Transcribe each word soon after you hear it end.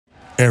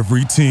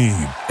Every team,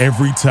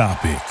 every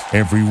topic,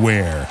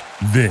 everywhere.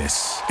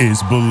 This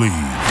is Believe.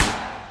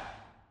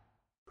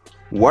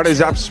 What is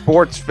up,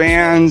 sports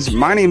fans?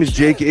 My name is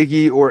Jake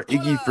Iggy, or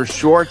Iggy for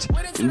short,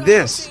 and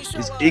this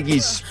is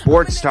Iggy's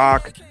Sports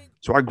Talk.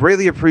 So I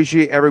greatly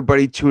appreciate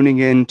everybody tuning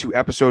in to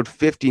episode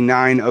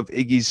 59 of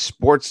Iggy's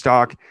Sports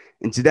Talk.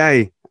 And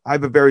today, I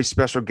have a very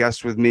special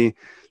guest with me.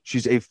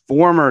 She's a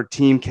former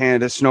Team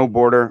Canada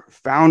snowboarder,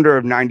 founder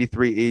of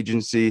 93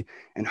 Agency,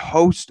 and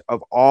host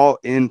of All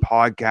In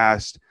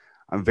Podcast.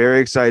 I'm very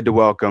excited to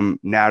welcome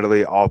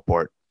Natalie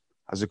Allport.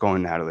 How's it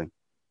going, Natalie?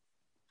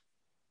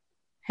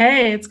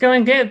 Hey, it's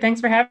going good.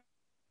 Thanks for having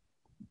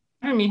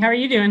me. How are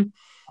you doing?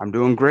 I'm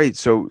doing great.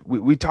 So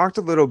we talked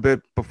a little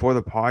bit before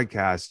the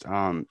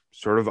podcast,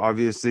 sort of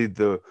obviously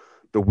the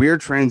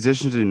weird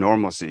transition to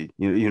normalcy.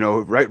 You know,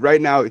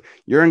 right now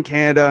you're in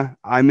Canada,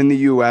 I'm in the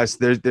US.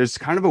 There's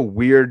kind of a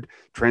weird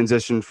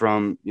transition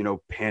from,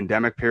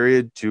 pandemic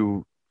period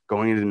to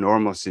going into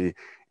normalcy.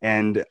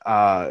 And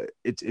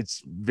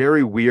it's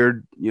very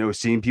weird,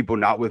 seeing people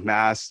not with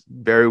masks,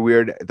 very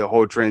weird, the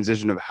whole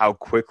transition of how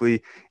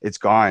quickly it's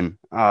gone.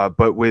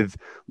 But with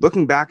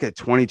looking back at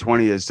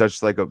 2020 as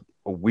such like a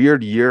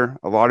weird year,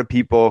 a lot of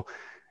people,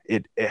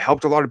 it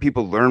helped a lot of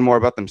people learn more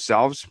about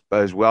themselves,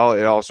 but as well,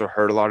 it also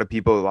hurt a lot of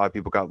people. A lot of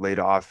people got laid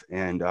off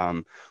and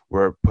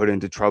were put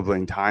into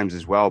troubling times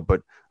as well.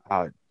 But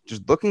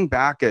just looking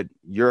back at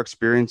your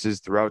experiences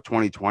throughout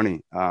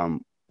 2020,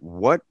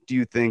 what do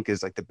you think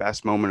is like the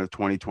best moment of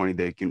 2020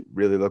 that you can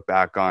really look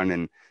back on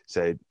and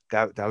say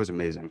that was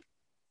amazing?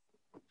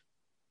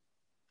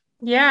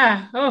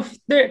 Yeah. Oh,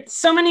 there's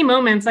so many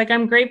moments. Like,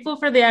 I'm grateful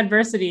for the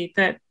adversity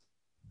that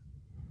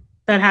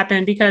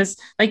happened because,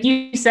 like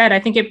you said, I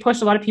think it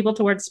pushed a lot of people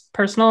towards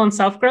personal and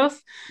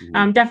self-growth.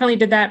 Mm-hmm. Definitely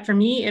did that for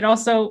me. It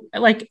also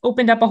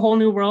opened up a whole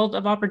new world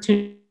of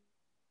opportunities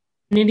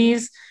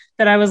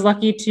that I was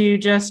lucky to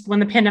just, when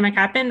the pandemic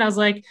happened, I was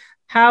like,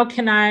 how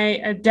can I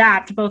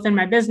adapt both in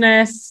my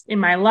business, in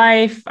my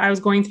life? I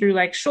was going through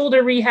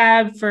shoulder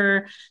rehab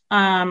for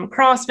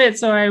CrossFit.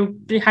 So I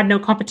had no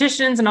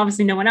competitions, and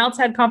obviously no one else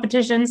had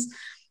competitions.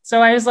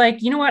 So I was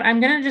like, you know what, I'm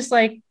going to just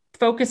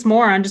focus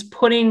more on just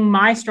putting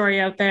my story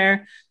out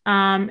there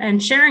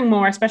and sharing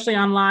more, especially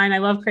online. I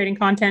love creating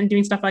content,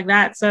 doing stuff like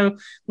that. So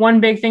one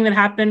big thing that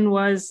happened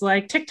was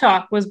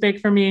TikTok was big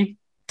for me.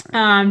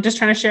 Just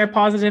trying to share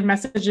positive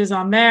messages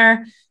on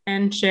there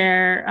and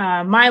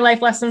share my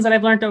life lessons that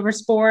I've learned over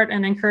sport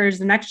and encourage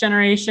the next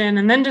generation,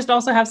 and then just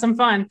also have some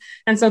fun.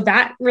 And so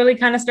that really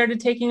kind of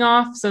started taking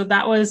off. So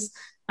that was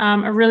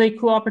a really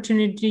cool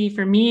opportunity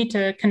for me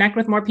to connect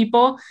with more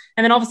people.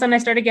 And then all of a sudden I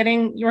started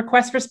getting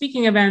requests for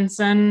speaking events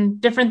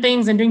and different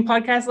things and doing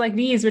podcasts like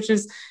these, which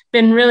has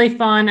been really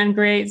fun and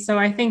great. So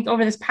I think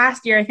over this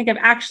past year, I think I've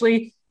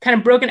actually kind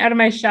of broken out of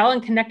my shell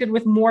and connected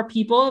with more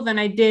people than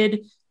I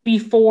did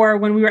before,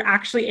 when we were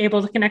actually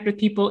able to connect with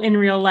people in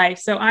real life.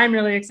 So I'm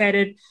really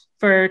excited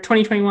for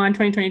 2021,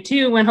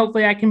 2022, when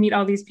hopefully I can meet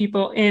all these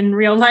people in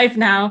real life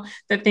now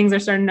that things are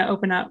starting to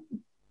open up.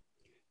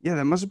 Yeah,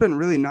 that must have been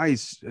really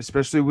nice,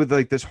 especially with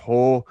this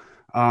whole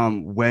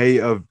way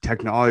of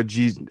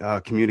technology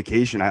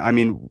communication. I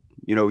mean,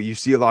 you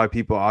see a lot of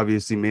people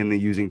obviously mainly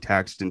using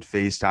text and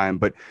FaceTime,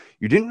 but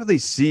you didn't really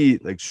see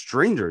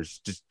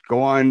strangers just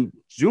go on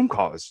Zoom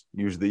calls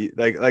usually.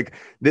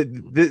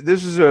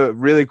 This is a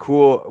really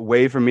cool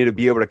way for me to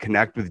be able to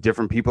connect with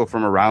different people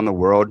from around the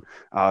world,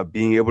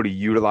 being able to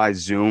utilize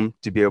Zoom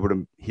to be able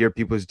to hear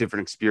people's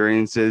different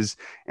experiences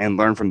and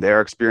learn from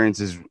their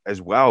experiences as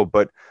well.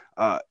 But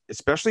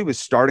especially with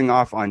starting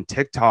off on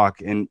TikTok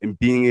and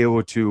being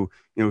able to,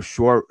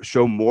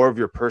 show more of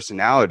your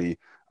personality.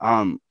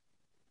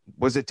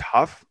 Was it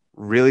tough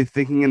really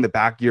thinking in the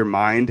back of your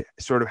mind,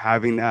 sort of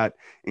having that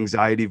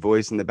anxiety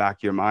voice in the back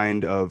of your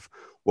mind of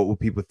what will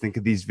people think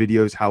of these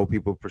videos? How will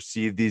people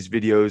perceive these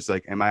videos?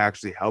 Am I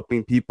actually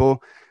helping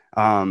people?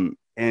 And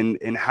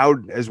how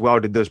as well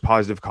did those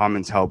positive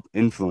comments help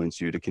influence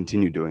you to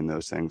continue doing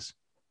those things?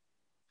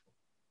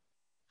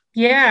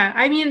 Yeah.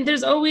 I mean,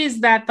 there's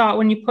always that thought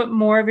when you put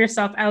more of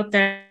yourself out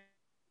there,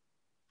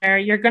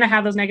 you're going to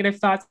have those negative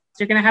thoughts.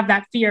 You're going to have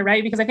that fear,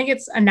 right? Because I think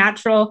it's a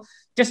natural,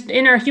 just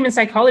in our human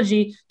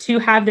psychology, to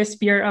have this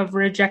fear of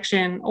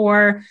rejection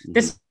or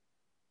this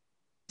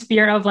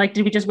fear of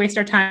did we just waste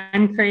our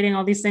time creating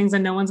all these things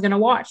and no one's going to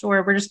watch,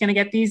 or we're just going to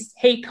get these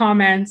hate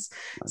comments.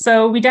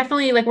 So we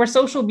definitely we're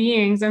social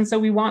beings. And so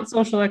we want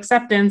social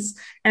acceptance.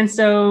 And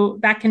so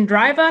that can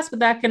drive us, but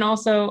that can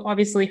also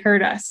obviously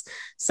hurt us.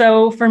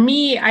 So for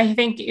me, I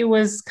think it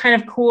was kind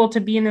of cool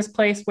to be in this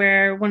place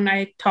where when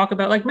I talk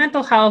about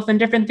mental health and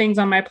different things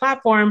on my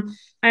platform,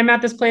 I'm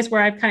at this place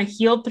where I've kind of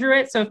healed through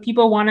it. So if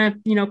people want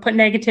to, put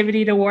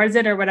negativity towards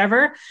it or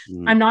whatever,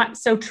 I'm not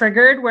so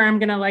triggered where I'm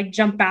going to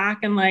jump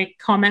back and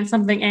comment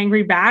something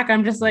angry back.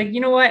 I'm just you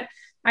know what?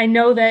 I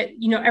know that,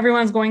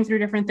 everyone's going through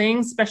different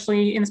things,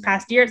 especially in this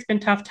past year. It's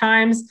been tough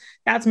times.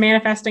 That's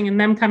manifesting in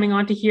them coming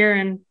onto here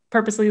and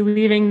purposely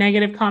leaving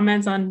negative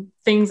comments on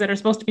things that are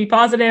supposed to be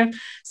positive.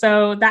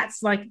 So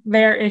that's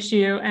their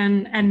issue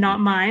and not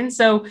mine.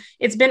 So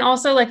it's been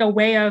also a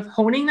way of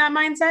honing that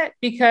mindset,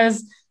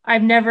 because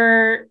I've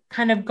never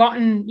kind of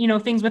gotten,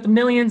 things with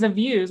millions of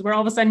views where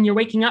all of a sudden you're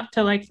waking up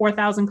to like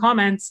 4,000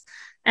 comments,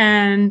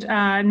 and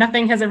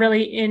nothing has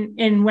really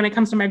in when it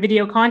comes to my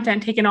video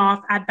content taken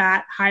off at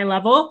that high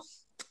level.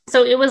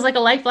 So it was like a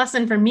life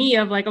lesson for me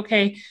of like,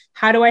 okay,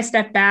 how do I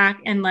step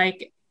back and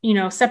like,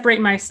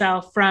 separate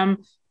myself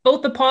from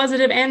both the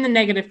positive and the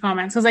negative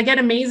comments? Because I get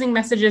amazing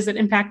messages that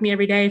impact me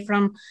every day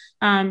from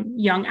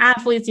young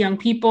athletes, young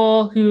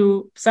people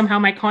who somehow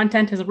my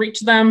content has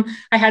reached them.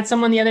 I had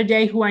someone the other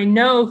day who I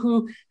know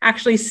who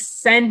actually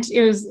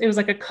it was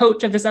like a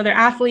coach of this other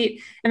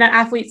athlete, and that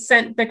athlete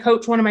sent the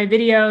coach one of my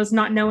videos,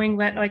 not knowing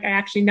that like I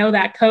actually know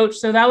that coach.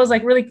 So that was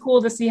like really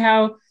cool to see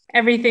how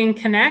everything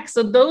connects.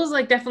 So those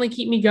like definitely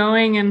keep me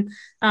going and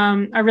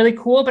are really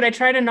cool. But I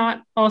try to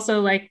not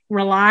also like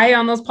rely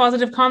on those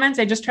positive comments.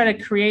 I just try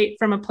to create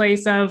from a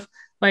place of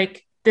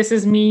like, this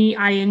is me.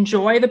 I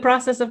enjoy the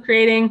process of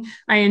creating.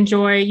 I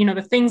enjoy,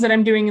 the things that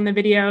I'm doing in the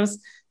videos.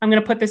 I'm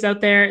going to put this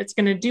out there. It's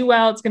going to do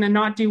well. It's going to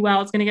not do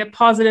well. It's going to get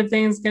positive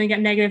things, it's going to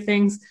get negative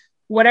things,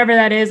 whatever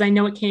that is. I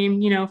know it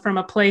came, from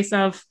a place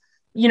of,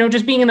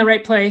 just being in the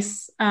right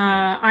place.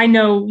 I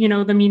know,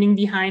 the meaning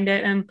behind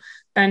it, and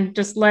then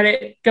just let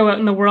it go out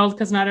in the world,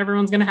 because not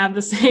everyone's going to have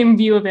the same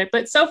view of it.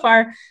 But so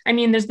far, I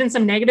mean, there's been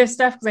some negative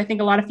stuff, because I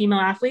think a lot of female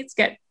athletes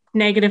get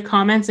negative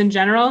comments in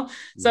general.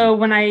 So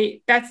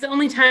that's the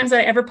only times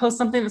that I ever post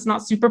something that's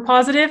not super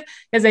positive,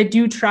 is I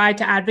do try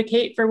to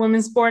advocate for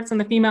women's sports and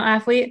the female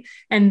athlete.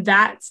 And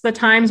that's the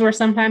times where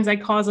sometimes I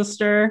cause a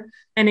stir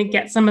and it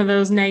gets some of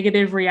those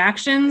negative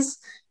reactions.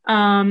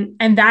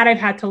 And that I've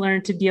had to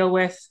learn to deal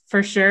with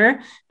for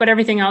sure. But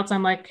everything else,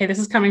 I'm like, okay, this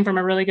is coming from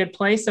a really good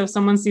place. So if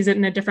someone sees it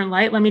in a different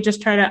light, let me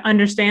just try to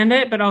understand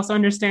it, but also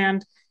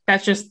understand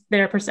that's just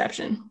their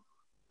perception.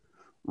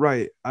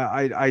 Right.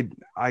 I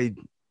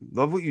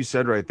love what you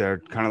said right there,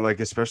 kind of like,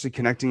 especially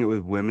connecting it with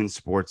women's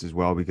sports as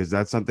well, because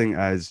that's something,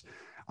 as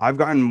I've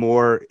gotten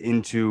more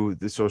into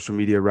the social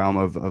media realm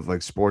of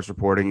like sports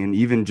reporting, and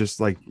even just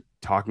like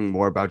talking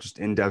more about just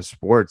in-depth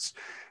sports.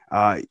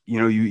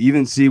 You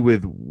even see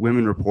with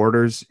women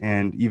reporters,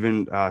 and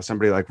even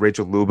somebody like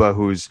Rachel Luba,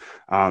 who's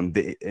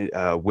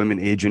the women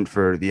agent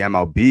for the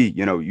MLB,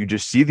 you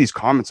just see these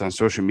comments on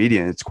social media,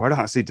 and it's quite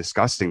honestly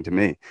disgusting to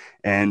me.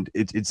 And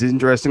it's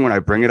interesting when I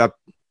bring it up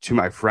to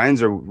my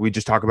friends, or we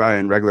just talk about it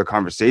in regular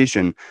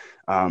conversation.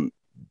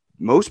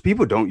 Most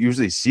people don't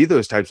usually see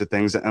those types of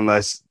things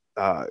unless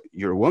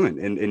you're a woman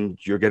and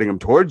you're getting them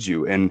towards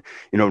you. And,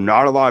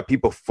 not a lot of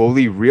people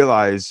fully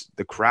realize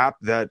the crap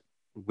that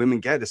women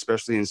get,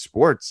 especially in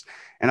sports.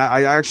 And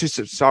I actually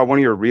saw one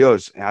of your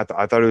reels, and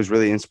I thought it was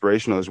really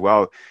inspirational as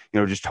well,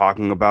 just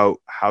talking about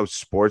how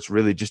sports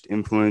really just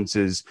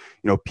influences,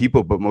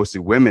 people, but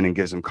mostly women, and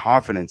gives them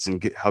confidence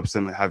and helps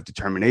them have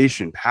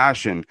determination,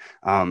 passion,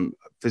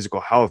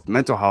 physical health,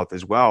 mental health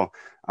as well.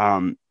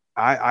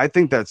 I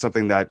think that's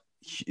something that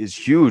is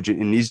huge and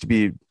needs to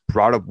be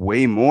brought up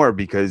way more,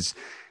 because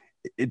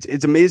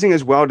it's amazing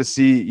as well to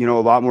see, a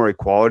lot more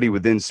equality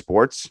within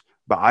sports.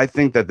 But I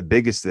think that the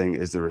biggest thing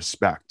is the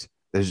respect.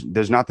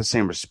 There's not the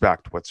same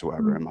respect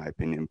whatsoever, in my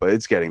opinion, but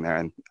it's getting there,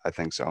 and I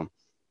think so.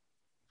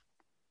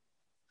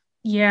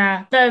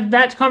 Yeah,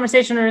 that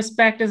conversation of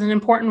respect is an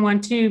important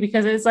one too,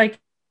 because it's like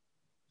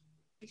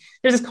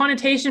there's this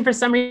connotation for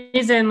some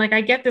reason. Like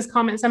I get this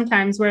comment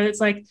sometimes where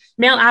it's like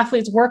male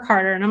athletes work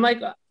harder, and I'm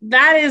like,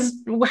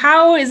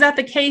 how is that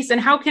the case?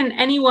 And how can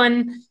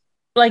anyone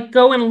like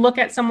go and look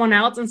at someone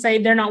else and say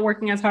they're not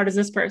working as hard as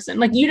this person?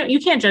 Like you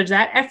can't judge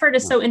that. Effort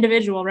is so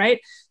individual,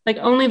 right? Like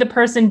only the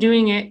person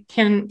doing it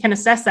can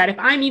assess that. If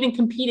I'm even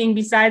competing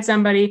beside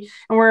somebody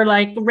and we're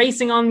like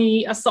racing on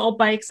the assault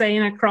bike, say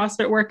in a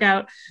CrossFit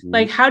workout,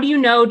 like how do you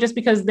know just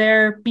because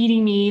they're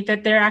beating me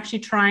that they're actually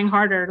trying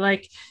harder?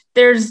 Like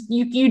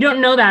you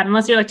don't know that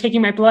unless you're like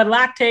taking my blood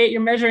lactate,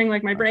 you're measuring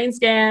like my brain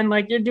scan,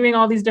 like you're doing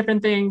all these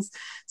different things.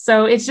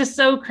 So it's just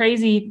so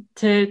crazy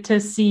to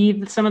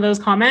see some of those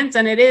comments.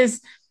 And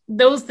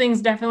those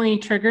things definitely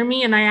trigger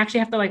me. And I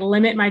actually have to like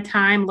limit my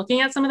time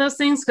looking at some of those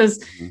things.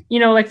 Cause,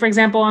 like for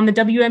example, on the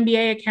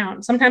WNBA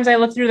account, sometimes I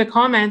look through the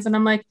comments and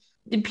I'm like,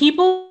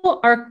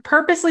 people are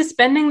purposely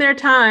spending their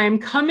time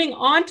coming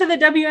onto the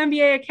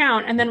WNBA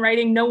account and then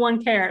writing, "No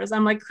one cares."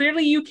 I'm like,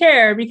 clearly you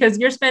care, because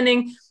you're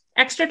spending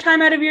extra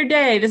time out of your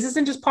day. This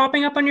isn't just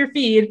popping up on your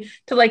feed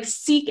to like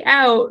seek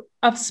out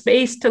a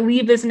space to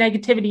leave this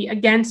negativity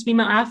against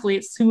female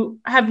athletes who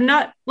have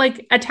not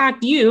like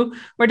attacked you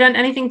or done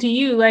anything to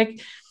you.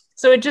 Like,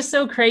 so it's just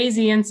so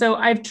crazy. And so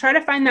I've tried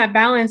to find that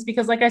balance,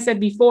 because like I said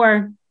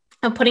before,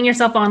 of putting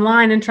yourself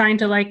online and trying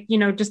to like,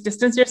 just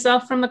distance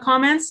yourself from the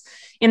comments.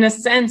 In a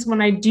sense,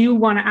 when I do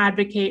want to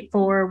advocate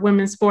for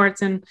women's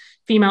sports and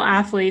female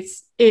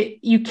athletes,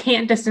 you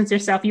can't distance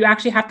yourself. You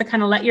actually have to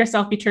kind of let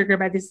yourself be triggered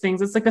by these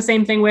things. It's like the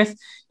same thing with,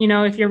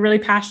 if you're really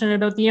passionate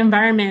about the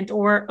environment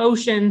or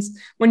oceans,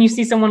 when you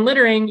see someone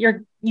littering,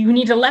 you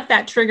need to let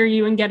that trigger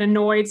you and get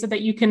annoyed so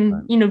that you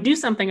can, do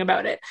something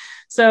about it.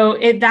 So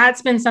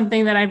that's been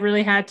something that I've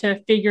really had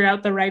to figure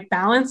out the right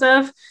balance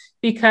of,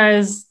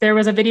 because there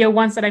was a video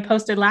once that I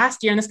posted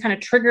last year, and this kind of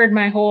triggered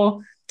my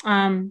whole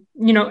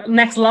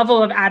next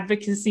level of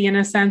advocacy in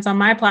a sense on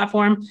my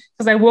platform,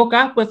 because I woke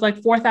up with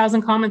like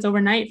 4,000 comments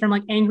overnight from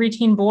like angry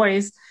teen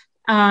boys.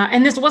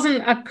 And this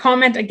wasn't a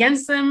comment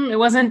against them. It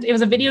was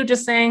a video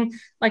just saying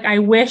like, I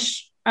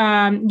wish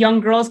young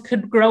girls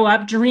could grow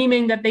up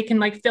dreaming that they can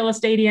like fill a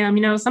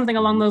stadium, something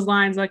along those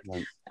lines, like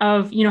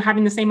of,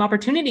 having the same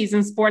opportunities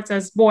in sports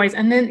as boys.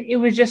 And then it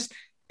was just,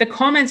 the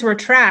comments were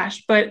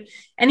trash, but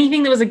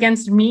anything that was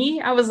against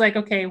me, I was like,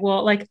 okay,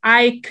 well, like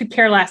I could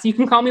care less. You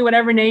can call me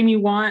whatever name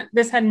you want.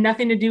 This had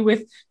nothing to do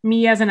with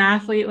me as an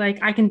athlete. Like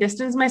I can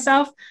distance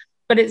myself,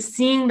 but it's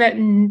seeing that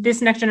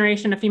this next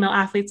generation of female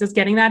athletes is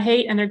getting that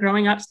hate and they're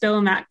growing up still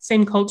in that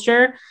same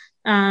culture.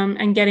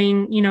 And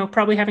getting,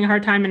 probably having a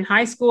hard time in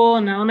high school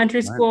and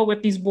elementary school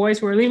with these boys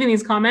who are leaving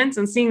these comments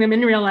and seeing them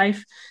in real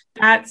life.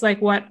 That's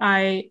like what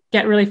I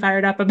get really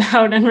fired up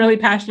about and really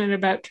passionate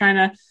about trying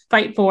to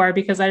fight for,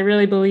 because I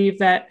really believe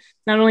that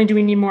not only do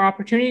we need more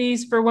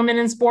opportunities for women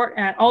in sport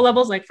at all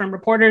levels, like from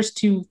reporters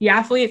to the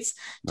athletes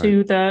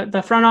to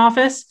the front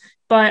office,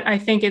 but I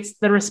think it's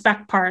the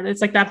respect part.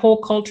 It's like that whole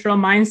cultural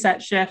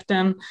mindset shift.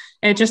 And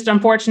it's just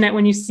unfortunate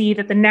when you see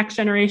that the next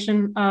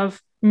generation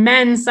of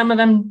men, some of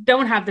them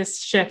don't have this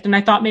shift. And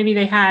I thought maybe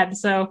they had.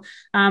 So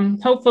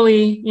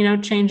hopefully,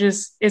 change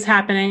is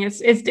happening.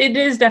 It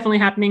is definitely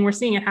happening. We're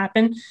seeing it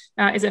happen.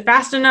 Is it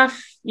fast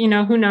enough?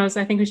 Who knows?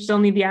 I think we still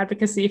need the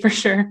advocacy for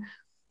sure.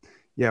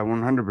 Yeah,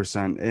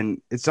 100%.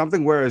 And it's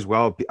something where as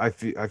well, I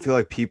feel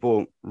like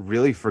people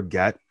really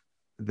forget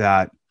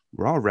that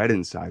we're all red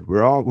inside.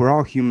 We're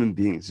all human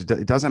beings.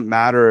 It doesn't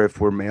matter if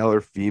we're male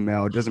or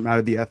female. It doesn't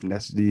matter the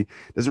ethnicity.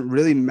 It doesn't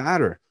really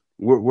matter.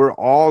 We're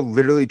all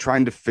literally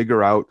trying to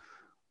figure out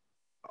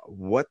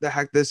what the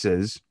heck this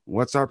is.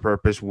 What's our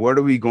purpose? What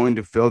are we going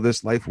to fill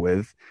this life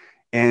with?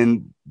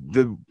 And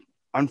the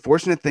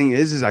unfortunate thing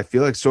is I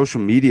feel like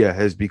social media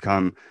has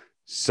become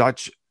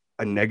such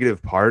a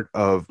negative part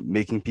of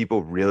making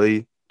people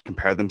really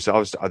compare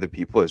themselves to other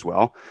people as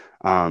well.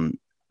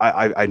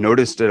 I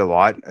noticed it a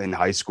lot in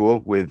high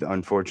school with,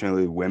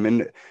 unfortunately,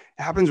 women. It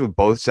happens with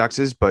both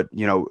sexes, but,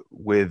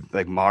 with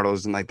like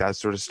models and like that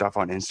sort of stuff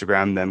on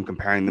Instagram, them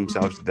comparing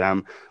themselves to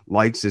them,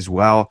 likes as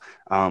well.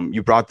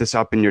 You brought this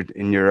up in your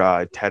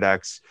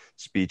TEDx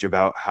speech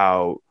about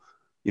how,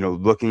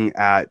 looking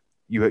at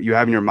you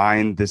have in your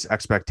mind this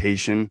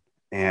expectation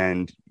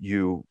and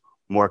you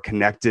more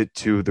connect it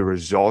to the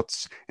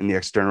results and the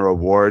external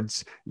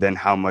rewards than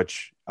how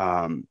much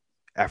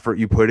effort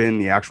you put in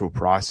the actual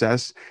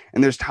process.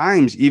 And there's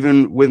times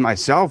even with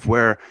myself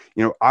where,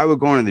 I would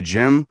go into the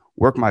gym,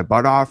 work my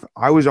butt off.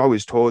 I was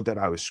always told that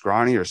I was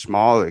scrawny or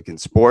small, like in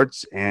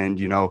sports.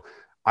 And,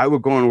 I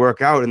would go and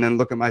work out and then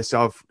look at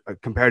myself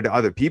compared to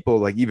other people,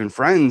 like even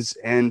friends,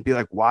 and be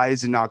like, why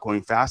is it not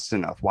going fast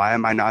enough? Why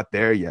am I not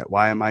there yet?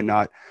 Why am I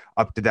not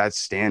up to that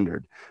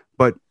standard?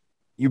 But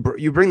you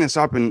bring this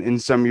up in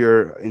some of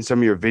your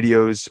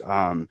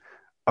videos,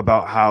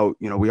 about how,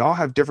 we all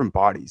have different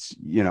bodies,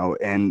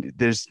 and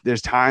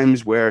there's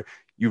times where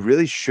you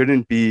really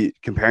shouldn't be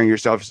comparing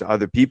yourselves to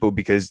other people,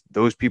 because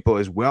those people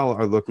as well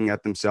are looking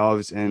at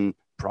themselves and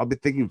probably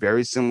thinking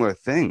very similar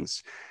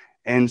things.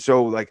 And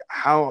so like,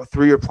 how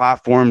through your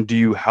platform do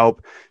you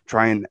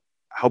try and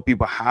help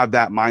people have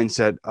that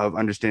mindset of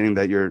understanding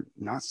that you're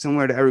not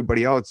similar to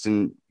everybody else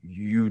and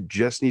you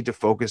just need to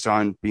focus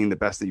on being the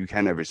best that you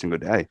can every single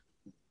day?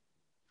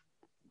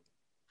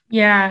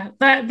 Yeah,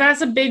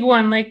 that's a big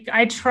one. Like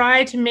I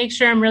try to make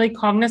sure I'm really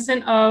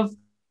cognizant of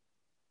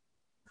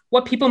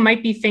what people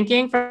might be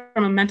thinking from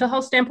a mental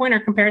health standpoint or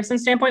comparison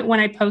standpoint when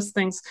I post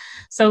things.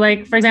 So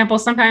like, for example,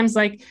 sometimes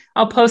like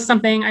I'll post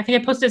something. I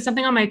think I posted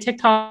something on my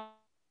TikTok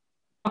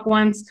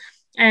once,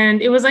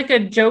 and it was like a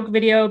joke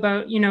video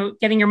about,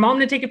 getting your mom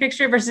to take a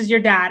picture versus your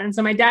dad. And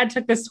so my dad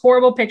took this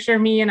horrible picture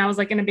of me and I was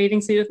like in a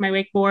bathing suit with my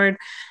wakeboard.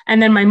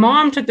 And then my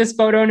mom took this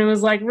photo and it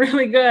was like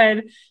really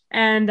good.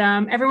 And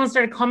everyone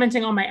started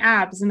commenting on my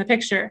abs in the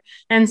picture.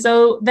 And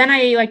so then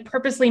I like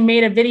purposely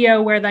made a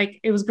video where like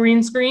it was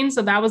green screen.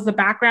 So that was the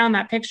background,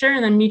 that picture,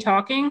 and then me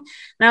talking.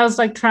 And I was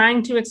like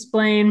trying to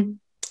explain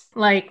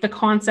like the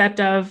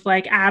concept of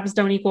like abs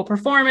don't equal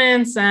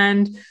performance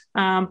and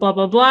blah,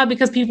 blah, blah,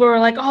 because people were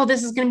like, oh,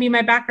 this is going to be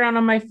my background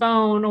on my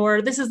phone,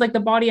 or this is like the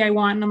body I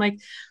want. And I'm like,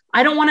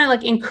 I don't want to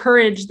like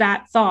encourage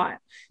that thought.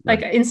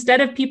 Like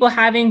instead of people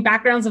having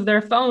backgrounds of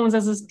their phones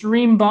as this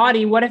dream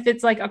body, what if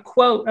it's like a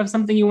quote of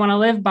something you want to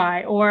live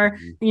by, or,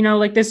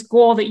 like this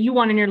goal that you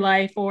want in your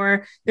life,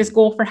 or this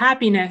goal for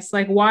happiness?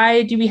 Like,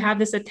 why do we have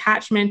this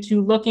attachment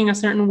to looking a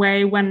certain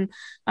way when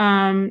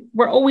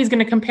we're always going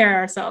to compare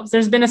ourselves?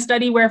 There's been a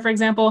study where, for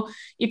example,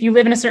 if you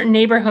live in a certain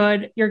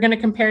neighborhood, you're going to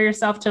compare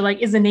yourself to like,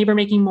 is the neighbor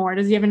making more?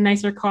 Does he have a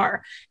nicer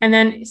car? And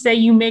then say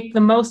you make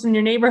the most in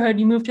your neighborhood,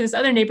 you move to this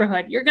other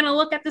neighborhood, you're going to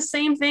look at the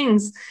same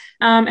things.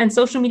 And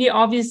social media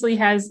obviously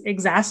has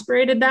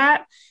exacerbated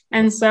that.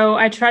 And so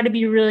I try to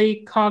be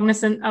really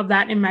cognizant of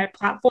that in my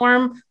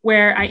platform,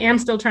 where I am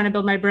still trying to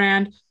build my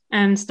brand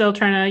and still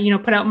trying to,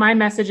 put out my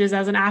messages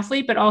as an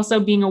athlete, but also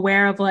being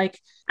aware of like,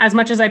 as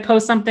much as I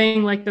post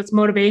something like that's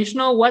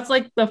motivational, what's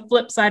like the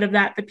flip side of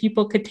that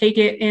people could take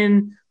it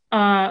in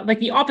like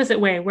the opposite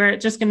way where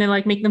it's just going to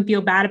like make them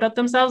feel bad about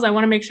themselves. I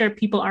want to make sure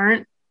people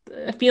aren't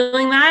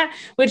feeling that,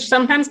 which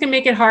sometimes can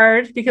make it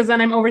hard because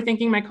then I'm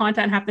overthinking my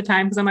content half the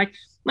time because I'm like,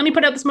 let me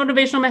put out this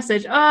motivational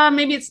message.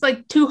 Maybe it's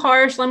like too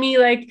harsh. Let me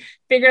like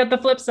figure out the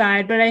flip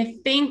side. But I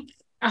think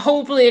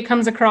hopefully it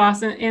comes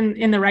across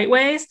in the right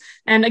ways.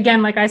 And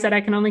again, like I said,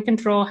 I can only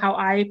control how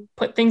I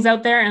put things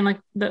out there and like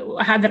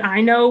how that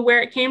I know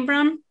where it came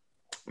from.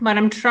 But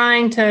I'm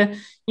trying to,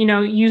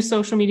 use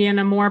social media in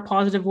a more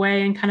positive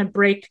way and kind of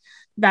break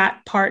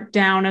that part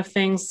down of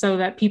things so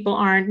that people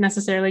aren't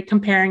necessarily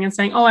comparing and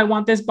saying, oh, I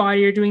want this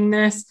body or doing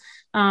this.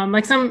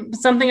 Like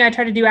something I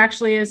try to do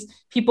actually is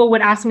people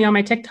would ask me on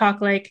my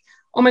TikTok, like,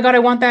 oh my God, I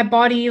want that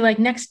body like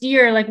next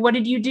year. Like, what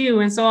did you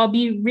do? And so I'll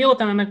be real with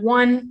them. I'm like,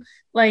 one,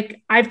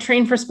 like I've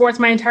trained for sports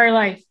my entire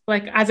life.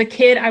 Like as a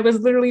kid, I was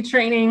literally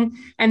training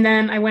and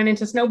then I went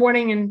into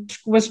snowboarding and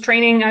was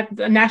training at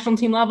the national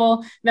team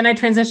level. Then I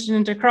transitioned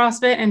into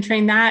CrossFit and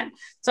trained that.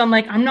 So I'm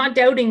like, I'm not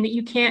doubting that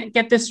you can't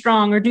get this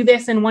strong or do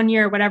this in 1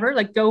 year or whatever,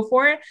 like go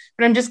for it.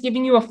 But I'm just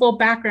giving you a full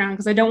background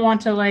because I don't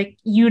want to like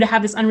you to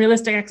have this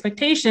unrealistic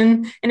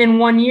expectation. And in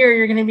 1 year,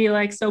 you're going to be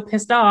like so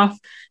pissed off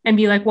and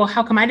be like, well,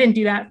 how come I didn't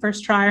do that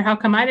first try? Or how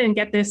come I didn't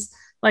get this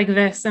like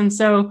this? And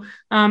so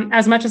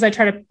as much as I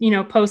try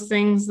to, post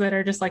things that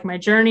are just like my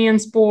journey in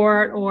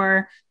sport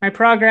or my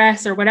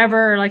progress or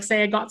whatever, or like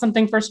say I got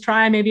something first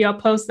try, maybe I'll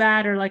post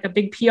that or like a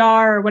big PR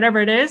or whatever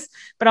it is,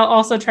 but I'll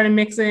also try to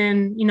mix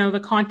in, the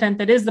content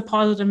that is the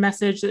positive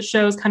message that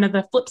shows kind of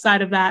the flip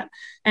side of that.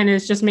 And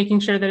is just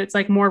making sure that it's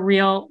like more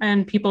real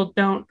and people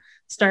don't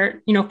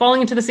start,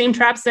 falling into the same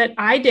traps that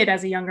I did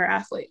as a younger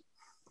athlete.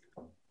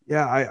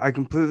 Yeah, I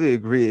completely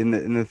agree.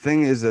 And the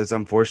thing is that's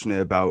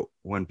unfortunate about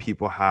when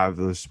people have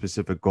those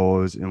specific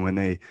goals and when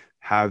they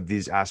have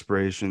these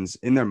aspirations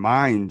in their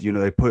mind,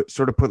 they put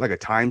like a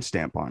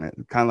timestamp on it.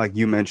 Kind of like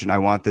you mentioned, I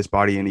want this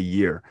body in a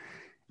year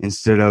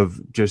instead of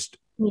just,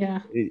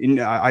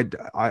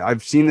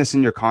 I've seen this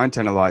in your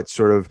content a lot,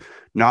 sort of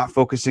not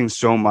focusing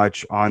so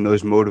much on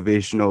those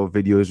motivational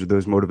videos or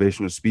those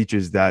motivational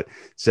speeches that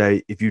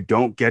say, if you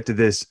don't get to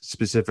this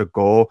specific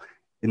goal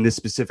in this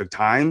specific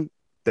time,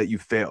 that you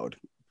failed.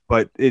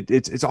 But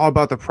it's all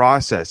about the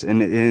process,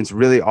 and it's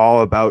really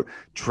all about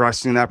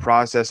trusting that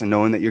process and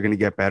knowing that you're going to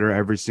get better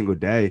every single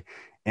day.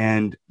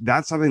 And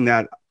that's something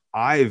that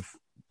I've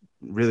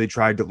really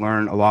tried to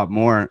learn a lot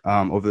more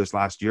over this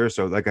last year or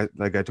so. Like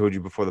I told you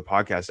before the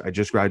podcast, I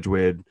just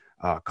graduated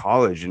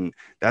college, and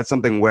that's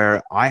something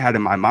where I had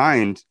in my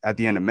mind at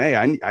the end of May,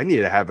 I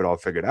needed to have it all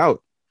figured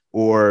out,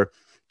 or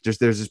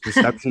just there's this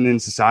perception in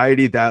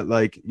society that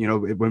like,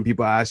 when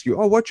people ask you,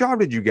 oh, what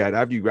job did you get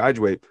after you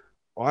graduate?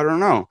 Well, I don't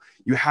know.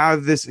 You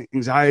have this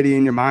anxiety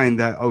in your mind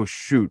that, oh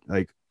shoot,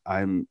 like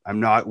I'm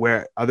not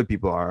where other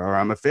people are, or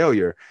I'm a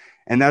failure.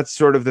 And that's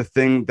sort of the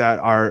thing that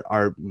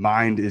our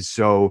mind is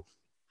so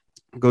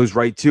goes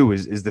right to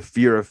is the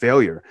fear of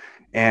failure.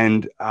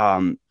 And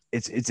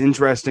it's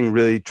interesting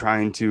really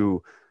trying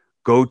to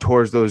go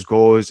towards those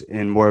goals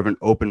in more of an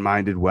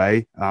open-minded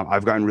way.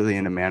 I've gotten really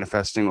into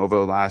manifesting over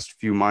the last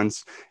few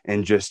months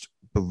and just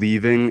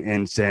believing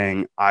and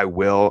saying, I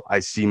will, I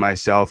see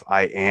myself,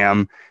 I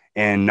am,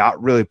 and not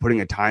really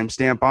putting a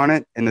timestamp on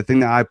it. And the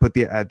thing that I put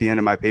at the end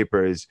of my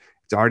paper is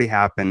it's already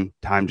happened.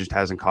 Time just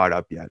hasn't caught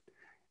up yet.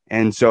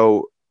 And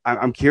so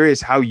I'm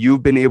curious how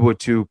you've been able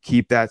to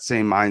keep that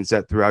same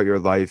mindset throughout your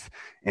life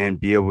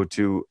and be able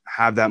to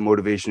have that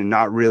motivation and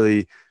not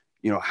really,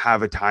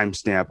 have a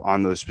timestamp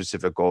on those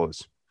specific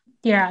goals.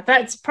 Yeah,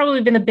 that's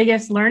probably been the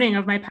biggest learning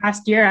of my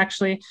past year,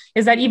 actually,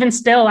 is that even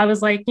still, I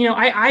was like,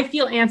 I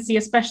feel antsy,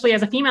 especially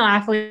as a female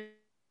athlete,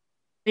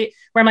 where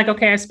I'm like,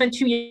 okay, I spent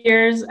 2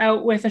 years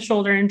out with a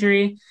shoulder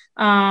injury.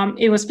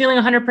 It was feeling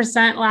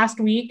 100% last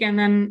week. And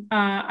then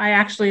I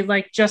actually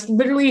like just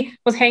literally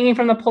was hanging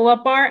from the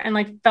pull-up bar and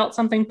like felt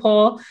something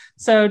pull.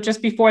 So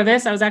just before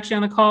this, I was actually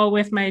on the call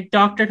with my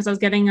doctor because I was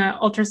getting an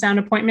ultrasound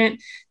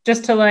appointment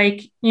just to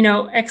like,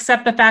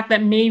 accept the fact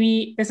that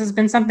maybe this has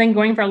been something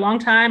going for a long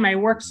time. I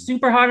worked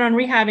super hard on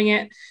rehabbing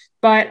it,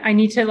 but I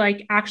need to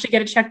like actually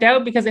get it checked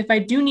out, because if I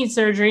do need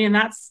surgery, and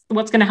that's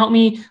what's going to help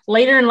me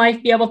later in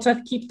life be able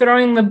to keep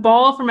throwing the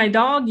ball for my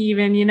dog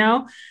even,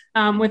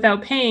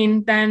 without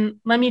pain, then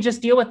let me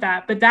just deal with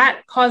that. But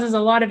that causes a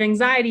lot of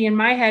anxiety in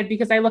my head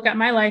because I look at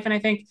my life and I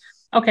think,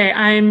 okay,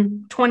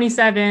 I'm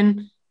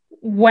 27.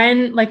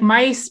 When like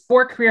my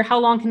sport career, how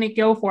long can it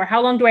go for?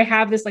 How long do I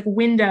have this like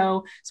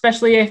window,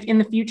 especially if in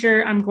the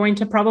future I'm going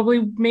to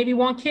probably maybe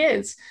want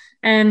kids?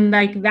 And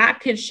like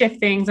that could shift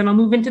things and I'll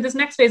move into this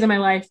next phase of my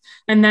life.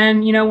 And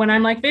then, when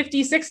I'm like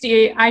 50,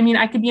 60,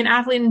 I could be an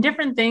athlete in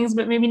different things,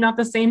 but maybe not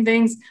the same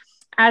things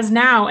as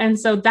now. And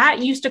so that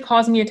used to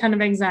cause me a ton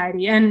of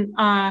anxiety. And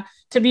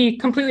to be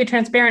completely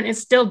transparent, it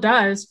still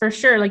does for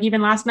sure. Like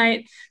even last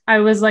night, I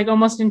was like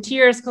almost in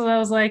tears because I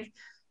was like,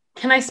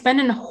 can I spend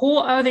a whole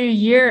other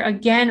year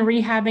again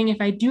rehabbing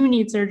if I do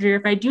need surgery, or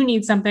if I do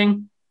need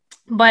something?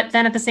 But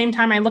then at the same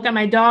time, I look at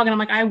my dog and I'm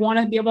like, I want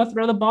to be able to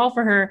throw the ball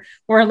for her.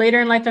 Or later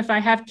in life, if I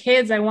have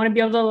kids, I want to be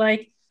able to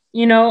like,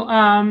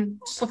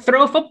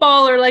 throw a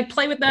football or like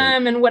play with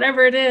them and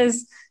whatever it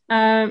is.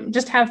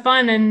 just have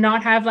fun and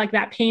not have like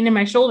that pain in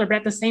my shoulder. But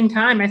at the same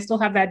time, I still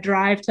have that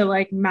drive to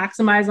like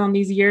maximize on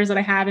these years that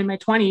I have in my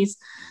 20s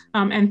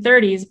and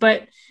 30s.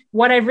 But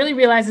what I really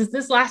realized is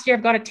this last year,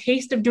 I've got a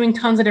taste of doing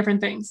tons of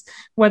different things,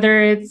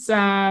 whether it's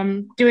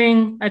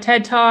doing a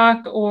TED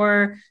Talk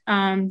or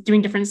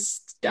doing different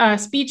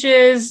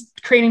speeches,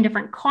 creating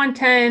different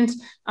content,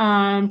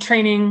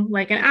 training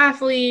like an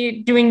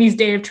athlete, doing these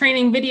day of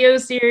training video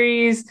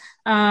series,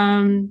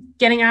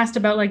 getting asked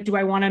about like, do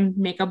I want to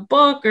make a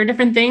book or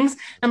different things?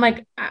 I'm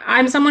like,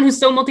 I'm someone who's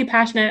so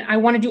multi-passionate. I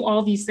want to do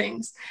all these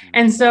things.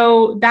 And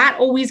so that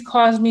always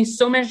caused me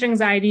so much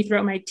anxiety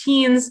throughout my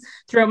teens,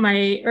 throughout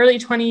my early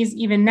 20s,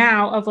 even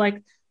now of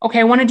like, okay,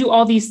 I want to do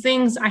all these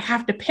things. I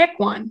have to pick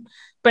one.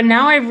 But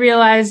now I've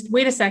realized,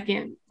 wait a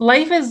second,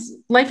 life is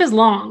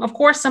long. Of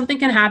course, something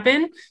can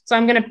happen. So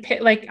I'm going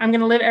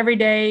to live every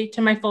day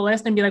to my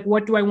fullest and be like,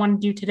 what do I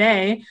want to do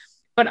today?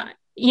 But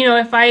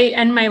if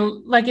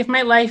if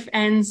my life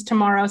ends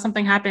tomorrow,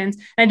 something happens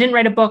and I didn't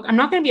write a book, I'm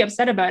not going to be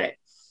upset about it.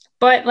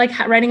 But like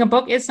writing a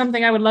book is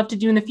something I would love to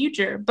do in the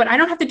future, but I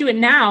don't have to do it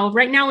now.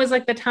 Right now is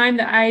like the time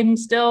that I'm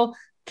still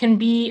can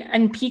be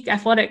in peak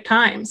athletic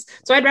times.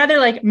 So I'd rather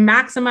like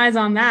maximize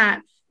on that.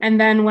 And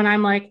then when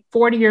I'm like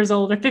 40 years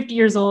old or 50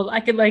 years old,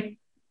 I could like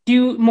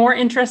do more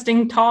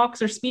interesting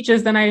talks or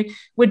speeches than I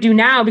would do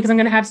now because I'm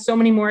going to have so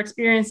many more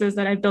experiences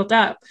that I've built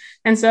up.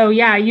 And so,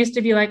 yeah, I used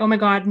to be like, oh my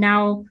God,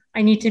 now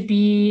I need to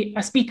be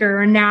a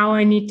speaker, or now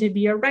I need to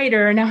be a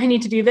writer, or now I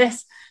need to do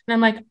this. And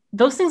I'm like,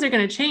 those things are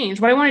going to change.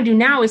 What I want to do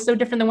now is so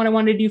different than what I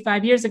wanted to do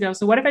 5 years ago.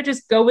 So what if I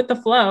just go with the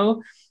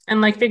flow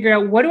and like figure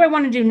out, what do I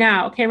want to do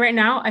now? Okay, right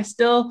now I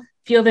still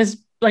feel this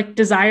like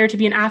desire to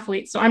be an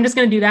athlete. So I'm just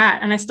going to do that.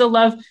 And I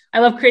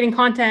love creating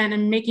content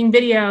and making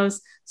videos.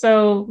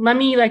 So let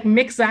me like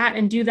mix that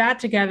and do that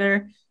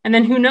together. And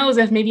then who knows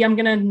if maybe I'm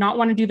going to not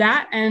want to do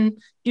that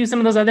and do some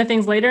of those other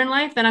things later in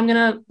life, then I'm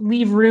going to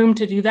leave room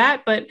to do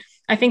that. But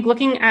I think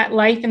looking at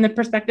life in the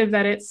perspective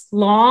that it's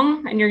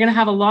long and you're going to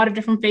have a lot of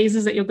different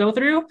phases that you'll go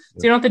through.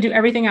 So you don't have to do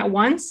everything at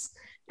once.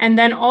 And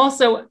then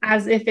also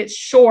as if it's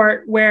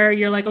short where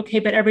you're like, okay,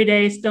 but every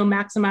day still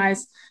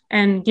maximize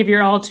and give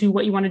your all to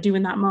what you want to do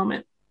in that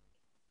moment.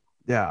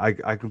 Yeah,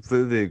 I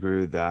completely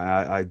agree with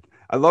that.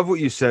 I love what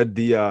you said,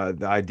 the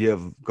idea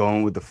of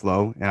going with the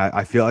flow. And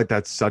I feel like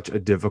that's such a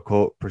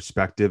difficult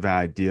perspective and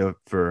idea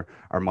for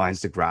our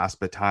minds to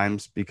grasp at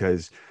times,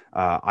 because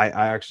I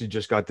actually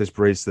just got this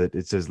bracelet.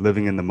 It says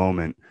living in the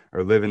moment,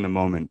 or live in the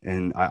moment.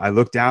 And I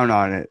look down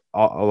on it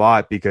a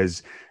lot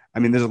because, I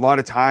mean, there's a lot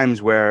of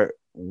times where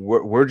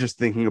we're just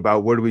thinking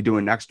about what are we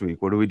doing next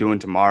week? What are we doing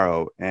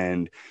tomorrow?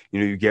 And,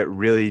 you get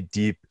really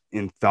deep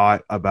in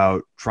thought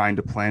about trying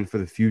to plan for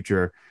the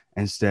future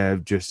instead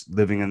of just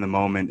living in the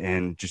moment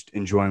and just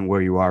enjoying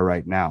where you are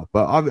right now.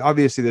 But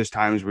obviously there's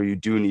times where you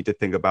do need to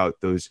think about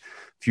those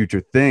future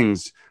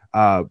things.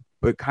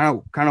 But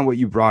kind of what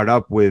you brought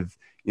up with,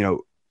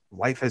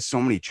 life has so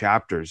many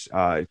chapters.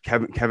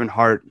 Kevin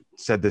Hart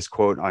said this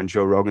quote on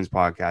Joe Rogan's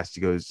podcast.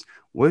 He goes,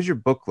 "What does your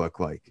book look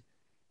like?"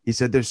 He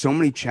said, "There's so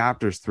many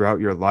chapters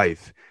throughout your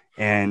life.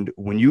 And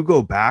when you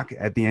go back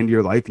at the end of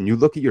your life and you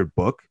look at your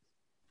book,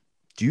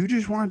 do you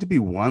just want it to be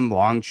one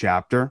long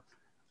chapter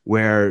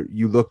where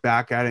you look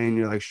back at it and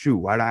you're like, shoot,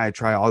 why did I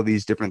try all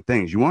these different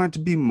things? You want it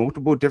to be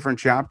multiple different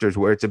chapters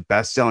where it's a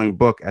best-selling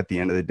book at the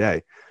end of the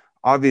day.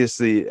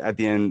 Obviously, at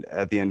the end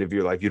of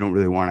your life, you don't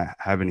really want to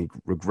have any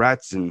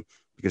regrets, and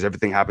because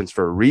everything happens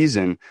for a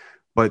reason.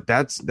 But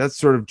that's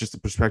sort of just the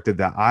perspective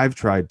that I've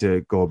tried to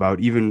go about,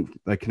 even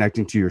like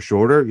connecting to your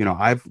shoulder.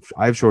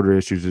 I've shoulder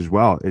issues as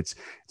well. It's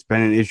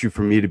been an issue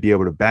for me to be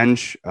able to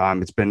bench.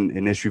 It's been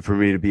an issue for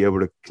me to be able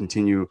to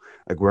continue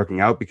like working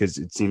out, because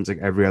it seems like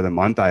every other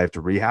month I have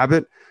to rehab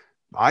it.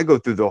 I go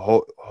through the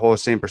whole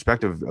same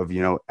perspective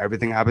of,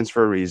 everything happens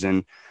for a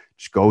reason.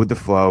 Just go with the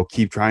flow,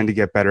 keep trying to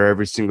get better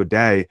every single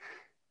day.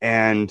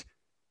 And,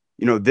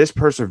 this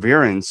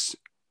perseverance,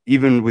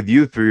 even with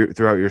you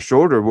throughout your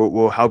shoulder,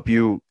 will help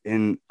you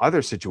in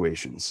other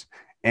situations.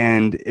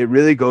 And it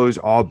really goes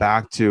all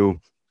back to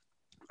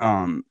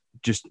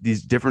just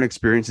these different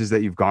experiences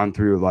that you've gone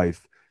through your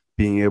life,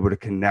 being able to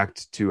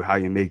connect to how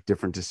you make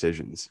different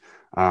decisions.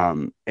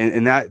 And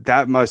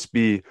that must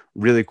be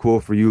really cool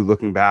for you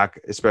looking back,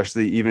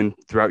 especially even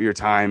throughout your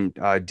time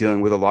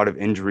dealing with a lot of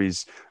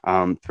injuries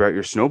throughout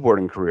your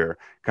snowboarding career,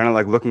 kind of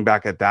like looking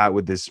back at that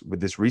with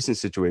this recent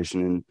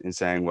situation and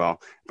saying,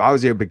 well, if I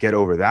was able to get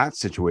over that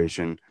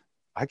situation,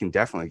 I can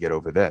definitely get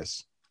over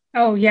this.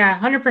 Oh yeah,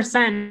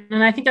 100%.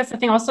 And I think that's the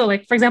thing also,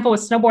 like, for example,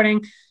 with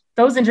snowboarding,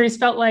 those injuries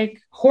felt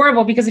like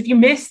horrible because if you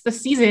miss the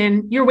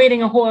season, you're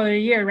waiting a whole other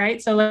year, right?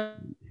 So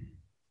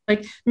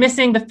like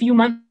missing the few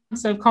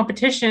months of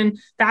competition,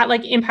 that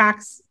like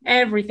impacts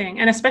everything.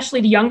 And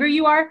especially the younger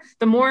you are,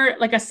 the more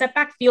like a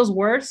setback feels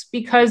worse,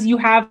 because you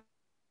have,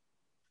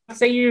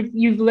 say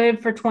you've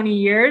lived for 20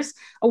 years,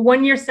 a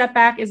 1 year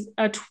setback is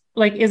a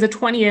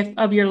 20th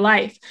of your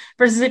life,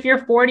 versus if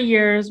you're 40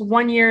 years,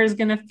 1 year is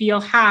going to feel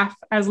half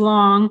as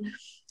long.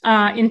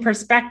 in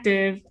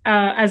perspective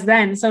as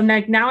then. So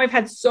now I've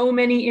had so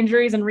many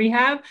injuries and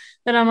rehab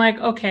that I'm like,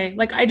 okay,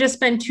 like I just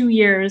spent 2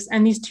 years,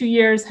 and these 2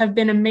 years have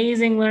been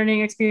amazing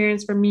learning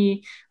experience for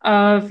me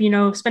of,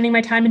 spending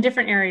my time in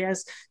different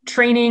areas,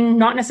 training,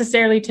 not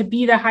necessarily to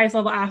be the highest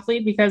level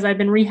athlete because I've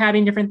been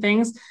rehabbing different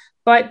things,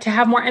 but to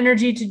have more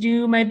energy to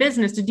do my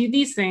business, to do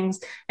these things.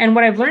 And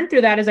what I've learned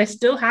through that is I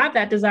still have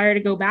that desire to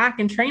go back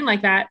and train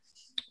like that.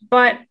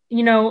 But,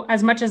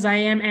 as much as I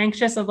am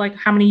anxious of like,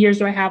 how many years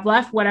do I have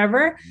left,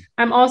 whatever,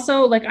 I'm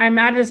also like, I'm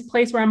at this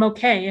place where I'm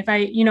okay. If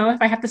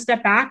I have to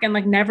step back and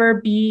like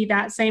never be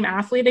that same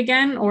athlete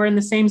again or in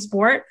the same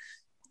sport,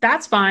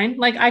 that's fine.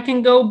 Like I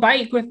can go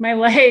bike with my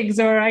legs,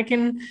 or I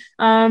can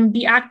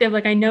be active.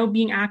 Like I know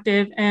being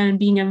active and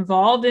being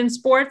involved in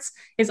sports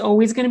is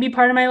always going to be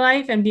part of my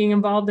life, and being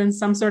involved in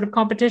some sort of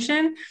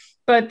competition.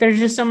 But there's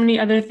just so many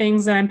other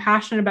things that I'm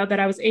passionate about that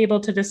I was able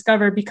to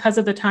discover because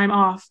of the time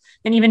off,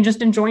 and even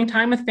just enjoying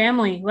time with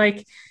family.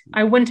 Like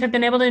I wouldn't have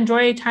been able to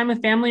enjoy time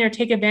with family or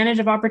take advantage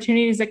of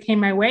opportunities that came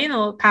my way in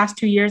the past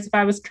 2 years if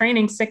I was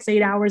training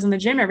 6-8 hours in the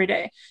gym every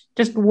day.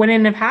 Just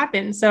wouldn't have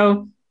happened.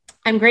 So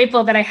I'm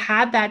grateful that I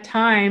had that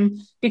time,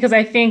 because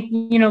I think,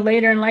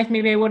 later in life,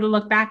 maybe I would have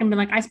looked back and been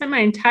like, I spent my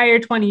entire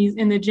 20s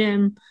in the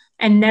gym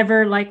and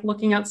never like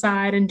looking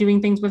outside and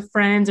doing things with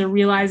friends or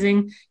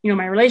realizing,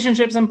 my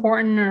relationship's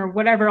important or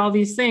whatever, all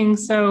these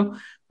things. So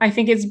I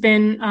think it's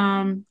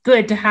been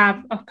good to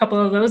have a couple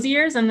of those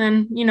years, and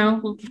then,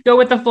 go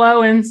with the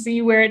flow and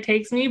see where it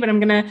takes me. But I'm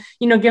going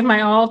to, give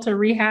my all to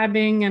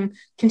rehabbing and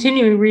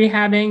continuing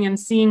rehabbing and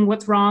seeing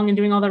what's wrong and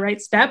doing all the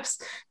right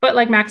steps, but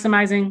like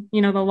maximizing,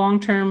 the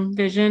long-term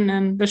vision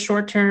and the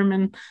short term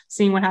and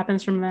seeing what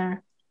happens from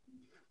there.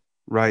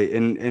 Right.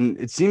 And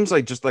it seems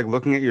like, just like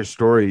looking at your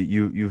story,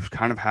 you've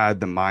kind of had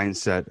the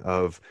mindset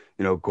of,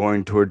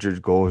 going towards your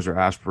goals or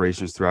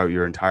aspirations throughout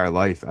your entire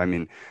life. I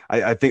mean,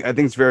 I think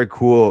it's very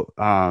cool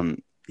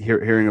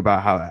hearing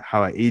about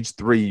how at age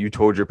 3, you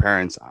told your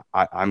parents,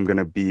 I'm going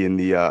to be in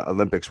the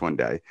Olympics one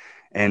day.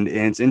 And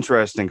it's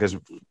interesting because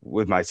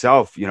with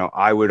myself,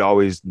 I would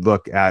always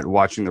look at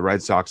watching the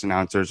Red Sox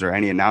announcers or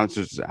any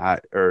announcers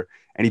or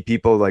any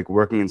people like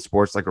working in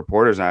sports, like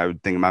reporters. And I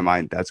would think in my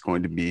mind, that's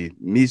going to be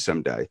me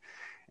someday.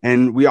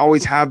 And we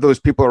always have those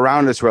people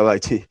around us who are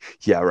like,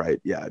 yeah,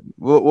 right. Yeah,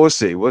 we'll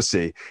see. We'll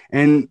see.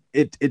 And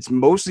it's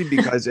mostly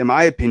because, in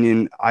my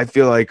opinion, I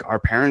feel like our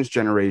parents'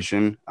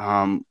 generation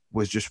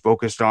was just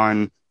focused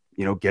on,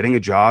 getting a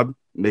job,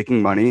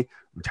 making money,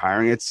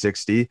 retiring at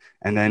 60,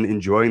 and then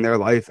enjoying their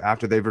life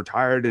after they've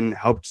retired and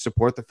helped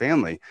support the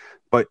family.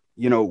 But,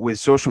 with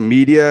social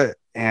media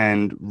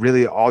and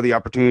really all the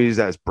opportunities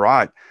that it's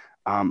brought,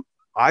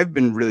 I've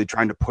been really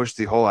trying to push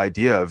the whole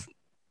idea of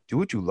do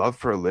what you love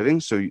for a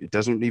living, so it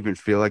doesn't even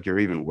feel like you're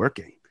even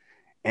working.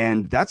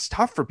 And that's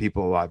tough for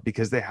people a lot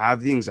because they have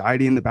the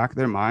anxiety in the back of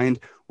their mind.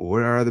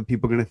 What are other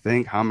people going to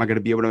think? How am I going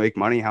to be able to make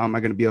money? How am I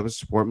going to be able to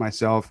support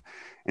myself?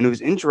 And it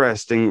was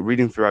interesting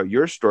reading throughout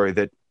your story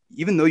that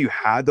even though you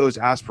had those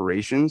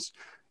aspirations,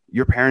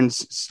 your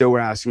parents still were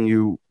asking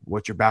you,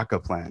 what's your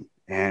backup plan?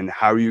 And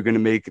how are you going to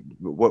make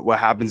what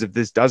happens if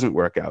this doesn't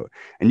work out?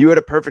 And you had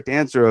a perfect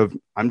answer of,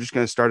 I'm just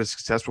going to start a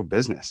successful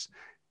business.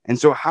 And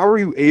so how are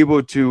you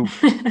able to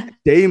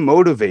stay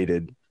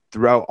motivated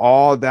throughout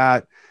all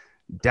that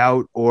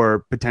doubt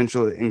or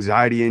potential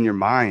anxiety in your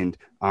mind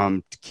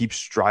to keep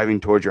striving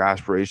towards your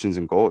aspirations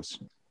and goals?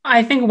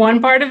 I think one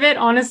part of it,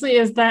 honestly,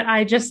 is that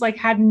I just like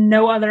had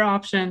no other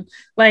option.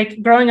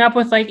 Like growing up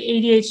with like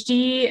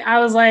ADHD,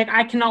 I was like,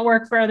 I cannot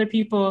work for other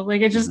people.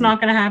 Like it's just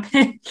not going to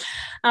happen.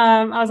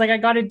 I was like, I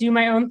got to do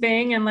my own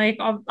thing. And like,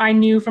 I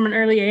knew from an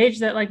early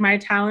age that like my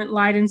talent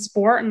lied in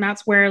sport. And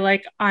that's where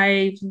like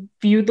I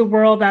viewed the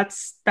world.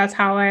 That's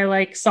how I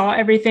like saw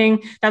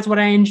everything. That's what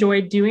I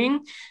enjoyed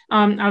doing.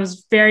 I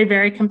was very,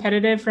 very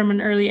competitive from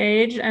an early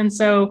age. And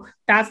so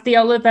that's the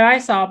outlet that I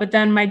saw. But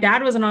then my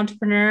dad was an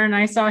entrepreneur, and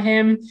I saw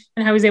him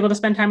and how he was able to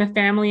spend time with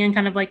family and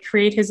kind of like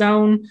create his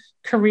own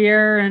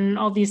career and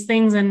all these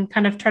things and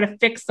kind of try to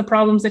fix the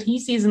problems that he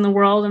sees in the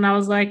world. And I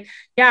was like,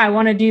 yeah, I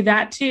want to do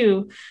that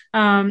too.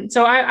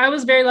 So I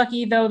was very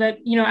lucky though that,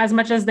 as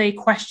much as they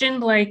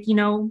questioned, like,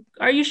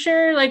 are you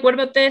sure? Like, what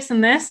about this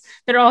and this?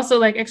 They're also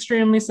like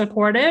extremely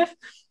supportive.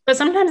 But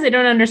sometimes they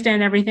don't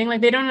understand everything. Like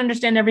they don't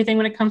understand everything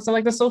when it comes to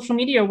like the social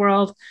media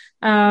world.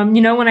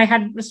 When I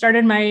had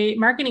started my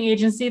marketing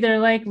agency, they're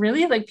like,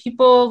 really? Like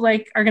people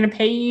like are going to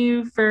pay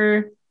you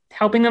for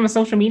helping them with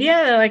social media?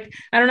 They're like,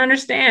 I don't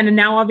understand. And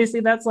now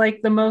obviously that's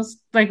like one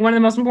of the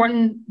most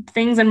important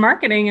things in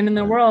marketing and in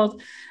the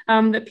world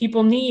that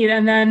people need.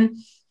 And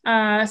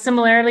then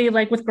similarly,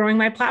 like with growing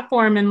my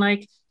platform and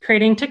like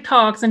creating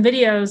TikToks and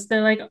videos,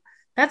 they're like,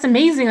 that's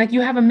amazing. Like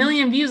you have 1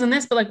 million views on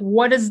this, but like,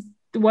 what does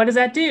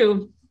that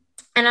do?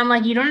 And I'm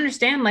like, you don't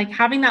understand, like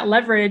having that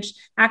leverage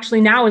actually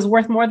now is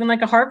worth more than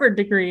like a Harvard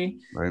degree,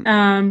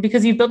 Right.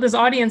 because you've built this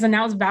audience and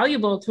now it's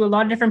valuable to a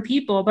lot of different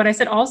people. But I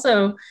said,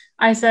 also,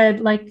 I said,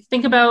 like,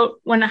 think about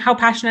how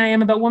passionate I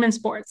am about women's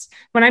sports.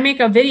 When I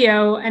make a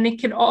video and it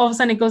could all of a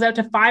sudden it goes out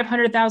to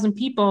 500,000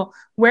 people,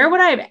 where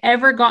would I have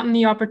ever gotten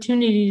the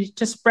opportunity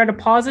to spread a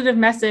positive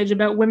message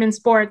about women's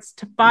sports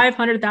to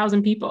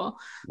 500,000 people?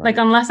 Right. Like,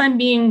 unless I'm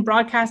being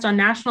broadcast on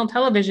national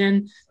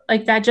television,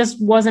 like that just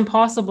wasn't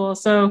possible.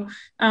 So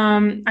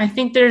I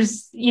think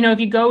there's, if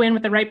you go in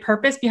with the right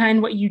purpose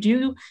behind what you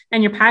do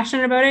and you're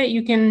passionate about it,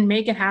 you can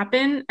make it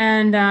happen.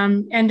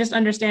 And just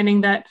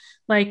understanding that,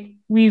 like,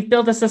 we've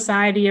built a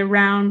society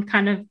around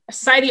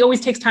society always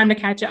takes time to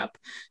catch up,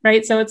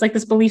 right? So it's like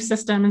this belief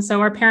system. And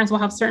so our parents will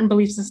have certain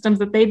belief systems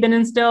that they've been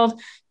instilled.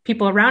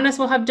 People around us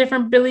will have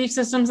different belief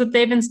systems that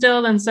they've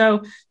instilled. And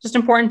so just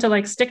important to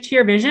like stick to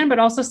your vision, but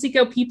also seek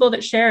out people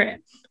that share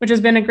it, which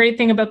has been a great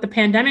thing about the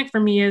pandemic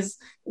for me. Is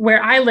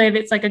where I live,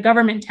 it's like a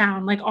government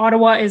town. Like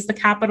Ottawa is the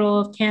capital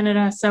of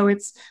Canada. So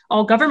it's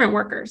all government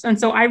workers. And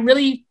so I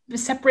really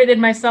separated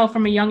myself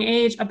from a young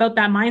age about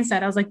that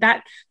mindset. I was like,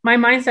 my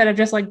mindset of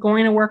just like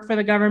going to work for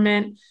the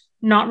government,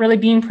 not really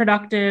being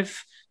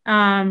productive,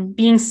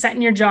 being set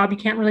in your job. You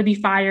can't really be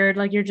fired.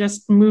 Like you're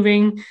just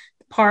moving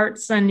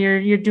parts and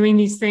you're doing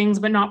these things,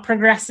 but not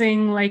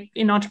progressing. Like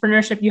in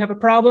entrepreneurship, you have a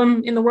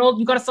problem in the world,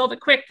 you got to solve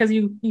it quick because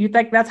you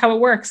think that's how it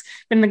works.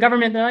 But in the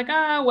government, they're like,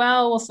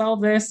 we'll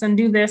solve this and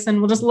do this and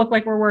we'll just look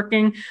like we're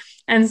working.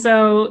 And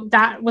so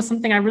that was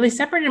something I really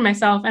separated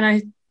myself. And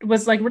I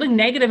was like really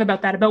negative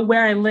about that, about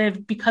where I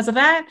lived because of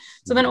that.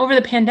 So then over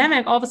the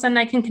pandemic, all of a sudden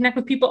I can connect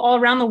with people all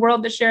around the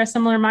world that share a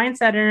similar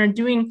mindset and are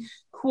doing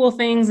cool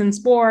things in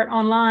sport,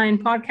 online,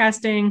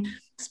 podcasting,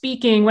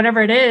 speaking,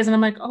 whatever it is. And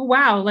I'm like, oh,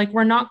 wow, like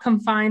we're not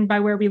confined by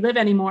where we live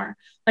anymore.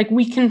 Like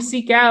we can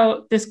seek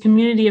out this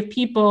community of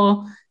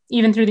people,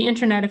 even through the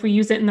internet, if we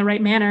use it in the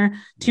right manner,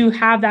 to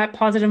have that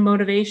positive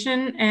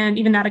motivation and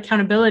even that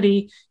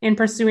accountability in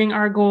pursuing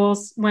our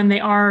goals when they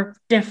are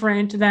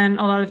different than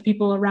a lot of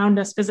people around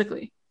us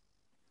physically.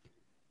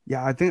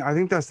 Yeah, I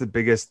think that's the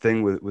biggest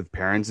thing with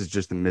parents is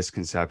just the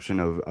misconception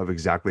of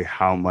exactly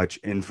how much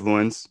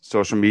influence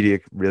social media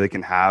really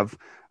can have,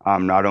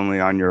 not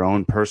only on your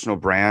own personal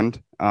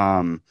brand,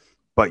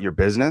 but your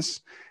business.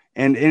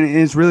 And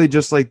it's really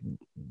just like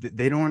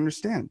they don't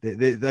understand.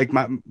 They like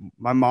my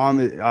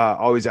mom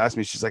always asks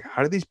me, she's like,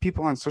 how do these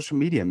people on social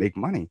media make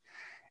money?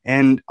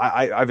 And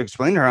I've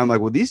explained to her, I'm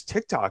like, well, these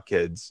TikTok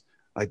kids,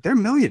 like they're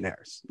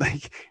millionaires,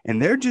 like,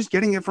 and they're just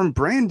getting it from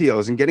brand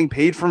deals and getting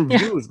paid from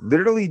views,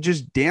 literally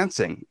just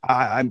dancing.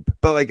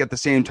 But like at the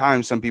same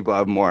time, some people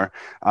have more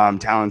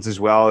talents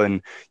as well,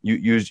 and you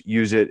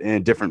use it in a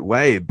different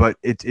way. But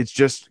it's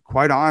just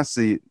quite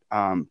honestly,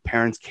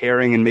 parents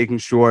caring and making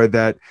sure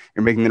that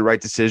you're making the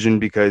right decision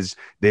because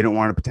they don't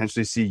want to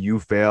potentially see you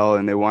fail,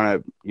 and they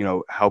want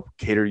to, help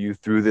cater you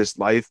through this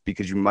life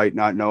because you might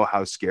not know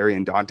how scary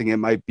and daunting it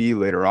might be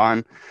later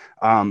on.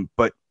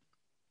 But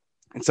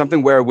it's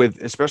something where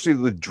especially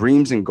with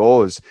dreams and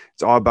goals,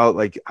 it's all about,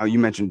 like how you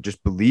mentioned,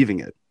 just believing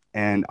it.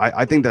 And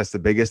I think that's the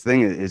biggest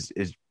thing is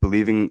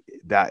believing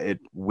that it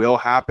will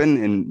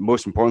happen. And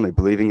most importantly,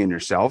 believing in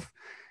yourself,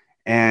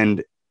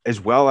 and as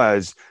well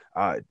as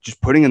just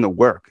putting in the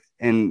work.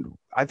 And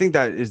I think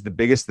that is the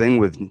biggest thing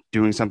with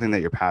doing something that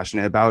you're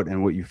passionate about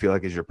and what you feel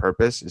like is your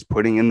purpose, is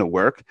putting in the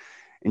work.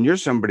 And you're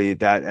somebody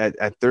that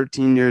at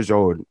 13 years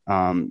old,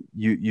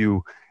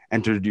 you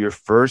entered your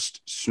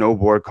first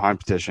snowboard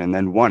competition,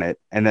 then won it.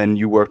 And then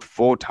you worked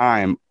full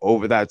time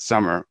over that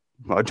summer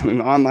while doing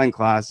online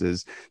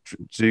classes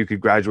so you could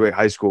graduate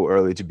high school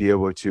early to be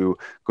able to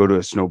go to a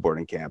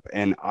snowboarding camp.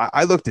 And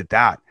I looked at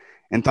that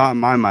and thought in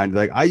my mind,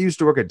 like, I used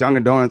to work at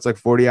Dunkin' Donuts like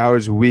 40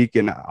 hours a week.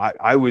 And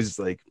I was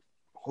like,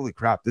 holy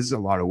crap, this is a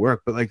lot of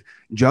work. But like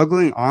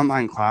juggling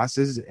online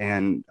classes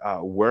and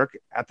work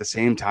at the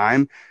same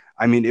time,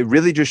 I mean, it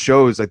really just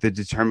shows like the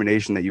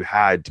determination that you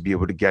had to be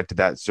able to get to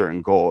that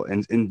certain goal.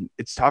 And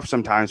it's tough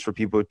sometimes for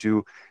people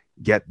to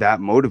get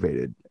that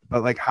motivated.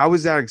 But like, how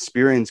was that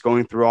experience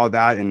going through all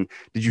that? And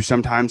did you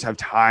sometimes have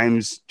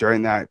times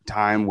during that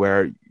time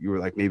where you were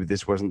like, maybe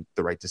this wasn't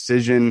the right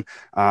decision?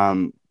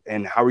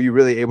 And how were you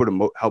really able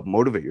to help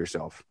motivate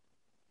yourself?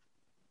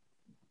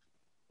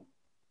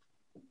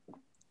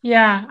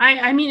 Yeah,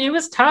 I mean, it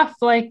was tough.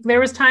 Like there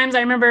was times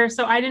I remember,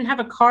 so I didn't have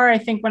a car. I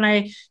think when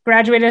I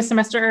graduated a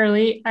semester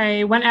early,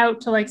 I went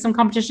out to like some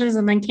competitions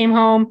and then came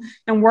home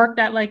and worked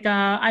at like,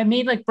 I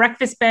made like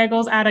breakfast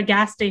bagels at a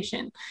gas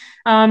station.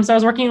 So I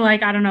was working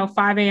like, I don't know,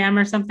 5 a.m.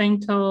 or something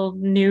till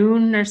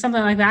noon or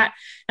something like that.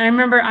 And I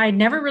remember I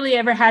never really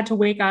ever had to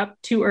wake up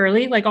too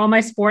early. Like all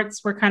my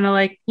sports were kind of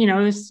like,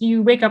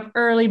 you wake up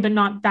early, but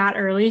not that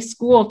early.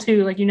 School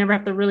too. Like you never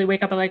have to really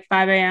wake up at like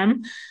 5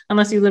 a.m.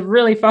 unless you live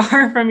really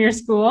far from your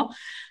school.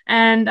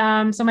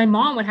 And so my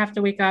mom would have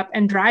to wake up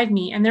and drive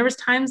me. And there was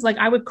times like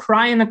I would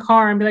cry in the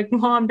car and be like,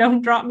 Mom,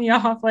 don't drop me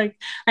off. Like,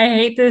 I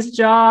hate this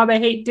job. I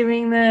hate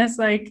doing this.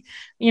 Like,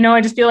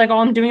 I just feel like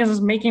all I'm doing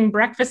is making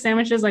breakfast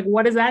sandwiches. Like,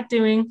 what is that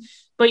doing?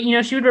 But,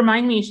 she would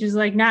remind me, she's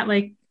like, Nat,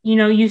 like,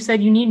 you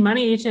said you need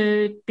money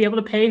to be able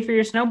to pay for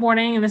your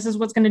snowboarding, and this is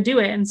what's going to do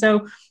it. And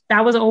so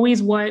that was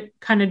always what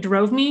kind of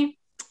drove me.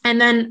 And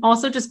then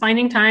also just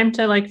finding time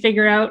to like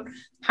figure out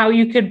how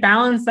you could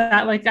balance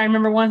that. Like I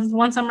remember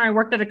one summer I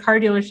worked at a car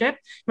dealership.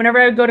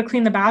 Whenever I would go to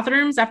clean the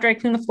bathrooms, after I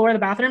cleaned the floor of the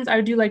bathrooms, I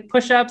would do like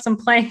push-ups and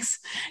planks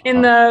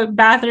in the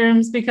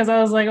bathrooms, because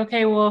I was like,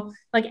 okay, well,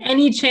 like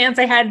any chance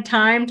I had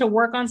time to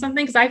work on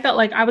something, because I felt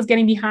like I was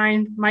getting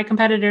behind my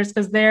competitors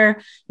because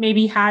they're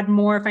maybe had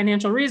more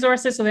financial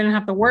resources, so they didn't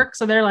have to work.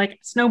 So they're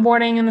like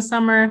snowboarding in the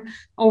summer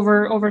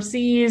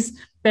overseas.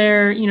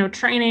 They're,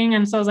 training.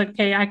 And so I was like,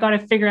 okay, I got to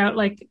figure out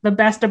like the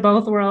best of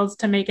both worlds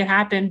to make it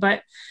happen.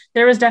 But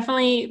there was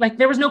definitely like,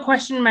 there was no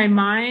question in my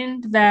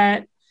mind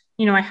that,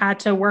 I had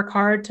to work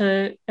hard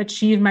to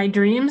achieve my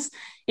dreams.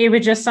 It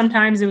would just,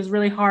 sometimes it was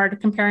really hard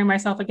comparing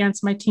myself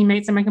against my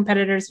teammates and my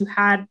competitors who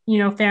had,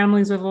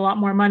 families with a lot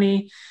more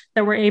money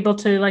that were able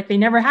to, like, they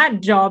never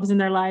had jobs in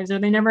their lives, or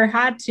they never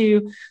had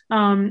to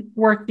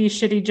work these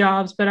shitty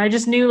jobs. But I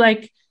just knew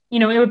like,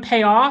 it would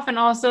pay off. And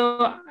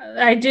also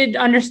I did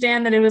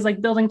understand that it was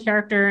like building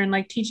character and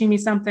like teaching me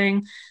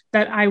something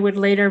that I would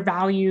later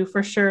value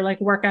for sure, like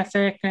work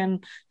ethic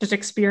and just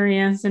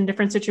experience in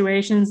different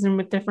situations and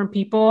with different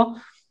people.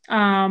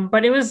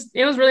 But it was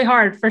really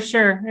hard for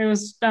sure. It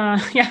was,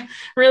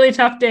 really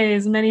tough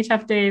days, many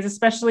tough days,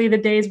 especially the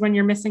days when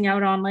you're missing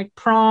out on like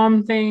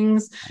prom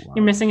things. Wow.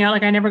 You're missing out.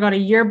 Like I never got a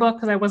yearbook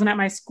because I wasn't at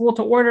my school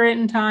to order it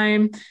in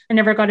time. I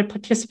never got to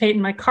participate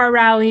in my car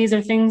rallies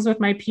or things with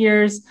my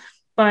peers.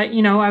 But,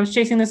 I was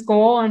chasing this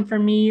goal, and for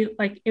me,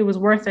 like, it was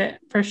worth it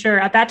for sure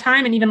at that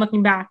time. And even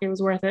looking back, it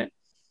was worth it.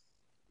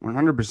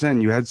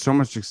 100%. You had so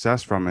much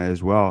success from it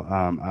as well.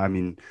 I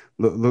mean,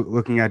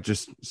 looking at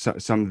just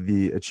some of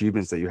the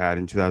achievements that you had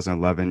in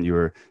 2011,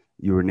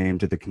 you were named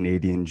to the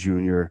Canadian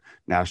Junior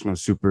National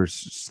Super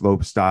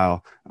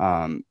Slopestyle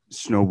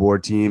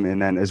snowboard team.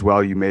 And then as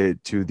well, you made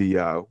it to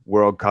the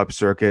World Cup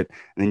circuit.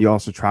 And then you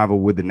also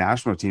traveled with the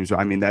national team. So,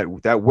 I mean,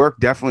 that work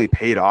definitely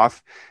paid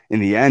off in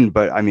the end.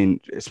 But I mean,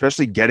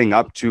 especially getting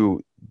up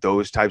to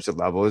those types of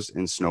levels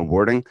in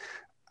snowboarding,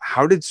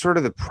 how did sort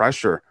of the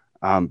pressure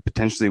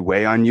potentially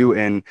weigh on you?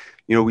 And,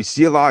 we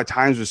see a lot of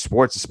times with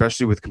sports,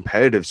 especially with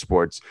competitive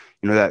sports,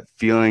 that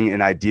feeling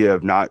and idea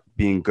of not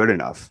being good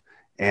enough,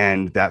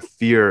 and that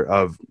fear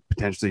of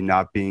potentially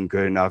not being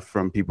good enough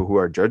from people who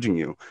are judging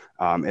you.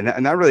 And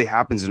that really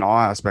happens in all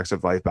aspects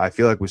of life. But I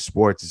feel like with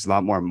sports, it's a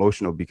lot more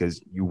emotional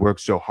because you work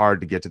so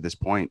hard to get to this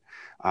point.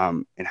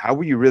 And how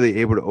were you really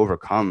able to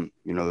overcome,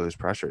 those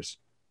pressures?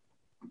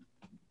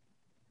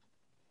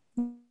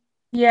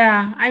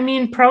 Yeah, I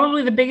mean,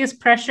 probably the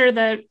biggest pressure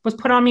that was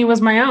put on me was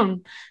my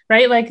own,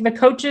 right? Like the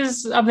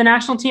coaches of the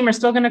national team are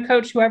still going to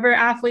coach whoever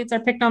athletes are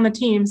picked on the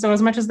team. So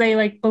as much as they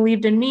like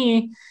believed in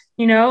me,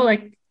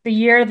 like the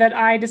year that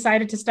I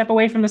decided to step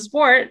away from the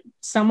sport,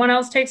 someone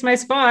else takes my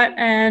spot,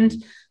 and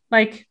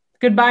like,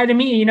 goodbye to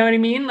me. You know what I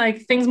mean?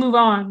 Like things move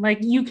on. Like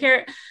you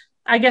care,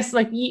 I guess,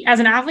 like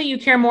as an athlete, you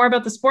care more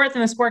about the sport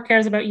than the sport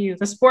cares about you.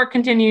 The sport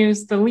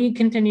continues, the league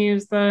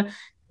continues, the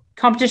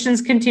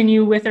competitions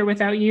continue with or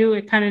without you.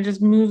 It kind of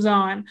just moves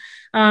on.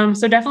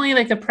 So definitely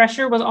like the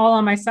pressure was all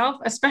on myself,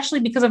 especially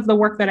because of the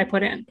work that I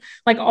put in,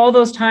 like all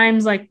those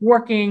times, like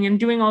working and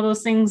doing all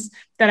those things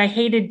that I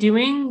hated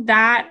doing,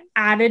 that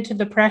added to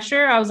the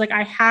pressure. I was like,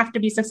 I have to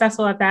be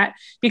successful at that,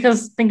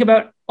 because think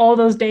about all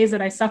those days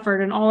that I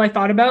suffered. And all I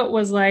thought about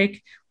was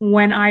like,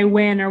 when I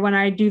win or when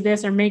I do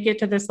this or make it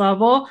to this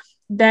level,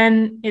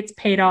 then it's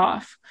paid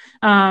off.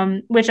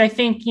 Which I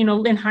think,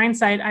 in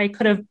hindsight, I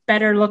could have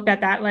better looked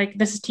at that. Like,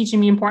 this is teaching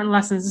me important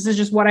lessons. This is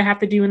just what I have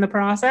to do in the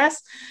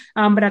process.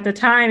 But at the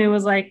time it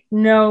was like,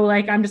 no,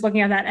 like I'm just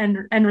looking at that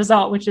end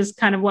result, which is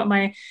kind of what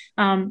my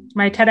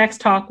TEDx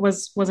talk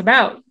was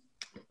about.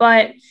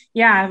 But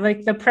yeah,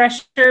 like the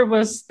pressure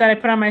that I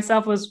put on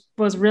myself was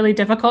really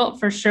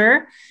difficult for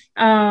sure.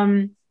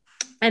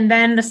 And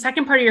then the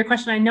second part of your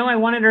question, I know I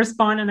wanted to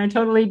respond and I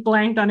totally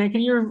blanked on it.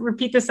 Can you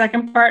repeat the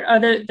second part?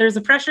 There's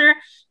a pressure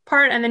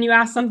part, and then you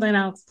asked something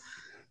else.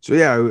 So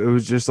yeah, it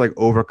was just like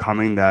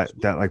overcoming that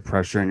like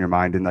pressure in your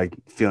mind and like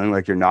feeling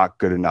like you're not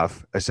good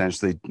enough,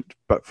 essentially,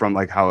 but from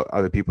like how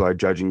other people are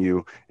judging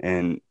you,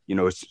 and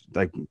it's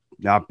like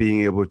not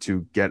being able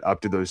to get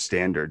up to those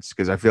standards.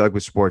 Because I feel like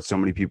with sports, so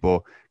many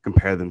people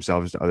compare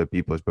themselves to other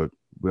people's, but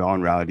we all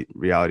in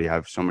reality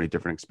have so many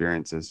different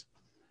experiences.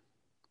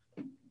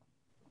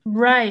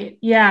 Right.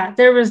 Yeah.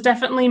 There was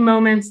definitely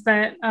moments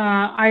that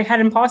I had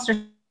imposter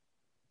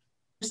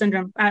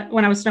syndrome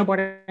when I was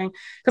snowboarding,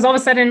 because all of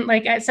a sudden,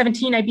 like at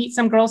 17, I beat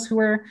some girls who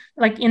were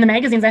like in the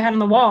magazines I had on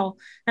the wall.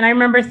 And I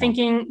remember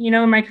thinking,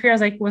 in my career, I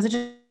was like, was it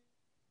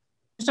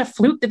just a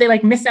fluke? Did they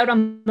like miss out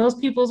on those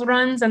people's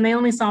runs and they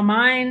only saw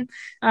mine?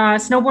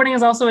 Snowboarding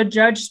is also a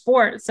judge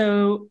sport.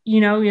 So,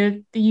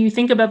 you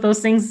think about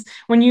those things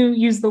when you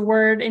use the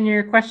word in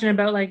your question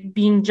about like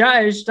being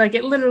judged, like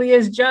it literally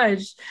is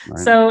judged. Right.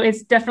 So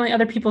it's definitely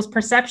other people's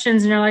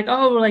perceptions. And you're like,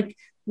 oh, like,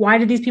 why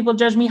did these people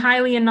judge me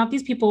highly and not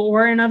these people?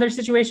 Or in other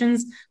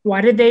situations,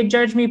 why did they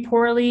judge me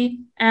poorly?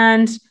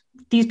 And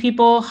these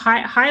people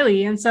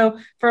highly. And so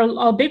for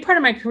a big part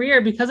of my career,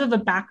 because of the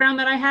background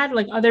that I had,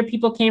 like other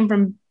people came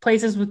from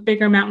places with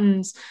bigger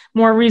mountains,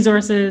 more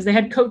resources, they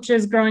had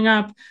coaches growing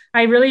up.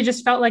 I really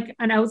just felt like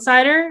an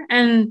outsider.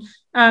 And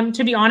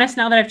to be honest,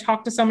 now that I've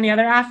talked to so many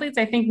other athletes,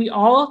 I think we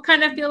all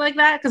kind of feel like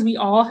that because we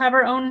all have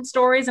our own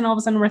stories. And all of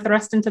a sudden we're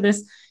thrust into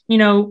this,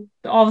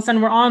 all of a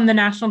sudden we're on the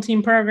national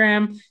team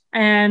program,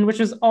 and which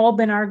has all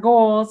been our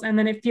goals. And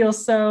then it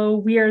feels so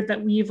weird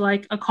that we've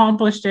like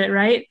accomplished it.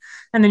 Right.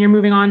 And then you're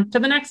moving on to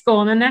the next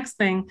goal and the next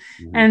thing.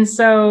 Mm-hmm. And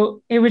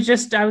so it was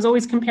just, I was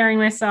always comparing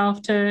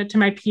myself to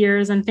my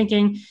peers and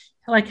thinking,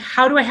 like,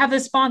 how do I have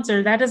this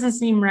sponsor? That doesn't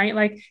seem right.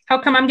 Like, how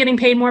come I'm getting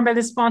paid more by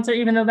this sponsor,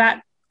 even though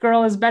that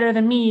girl is better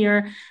than me?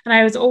 And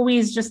I was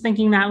always just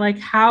thinking that, like,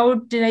 how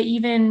did I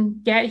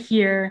even get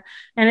here?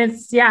 And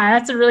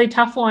that's a really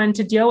tough one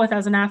to deal with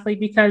as an athlete,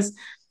 because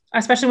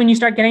especially when you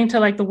start getting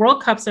to like the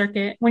World Cup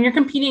circuit, when you're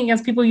competing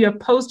against people you have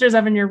posters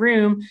of in your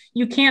room,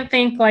 you can't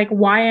think like,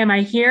 why am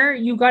I here?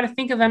 You got to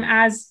think of them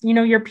as,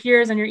 your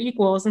peers and your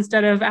equals,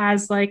 instead of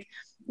as like,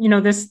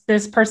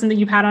 this person that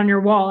you've had on your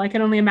wall. I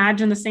can only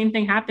imagine the same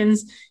thing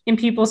happens in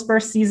people's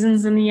first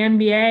seasons in the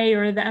NBA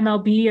or the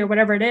MLB or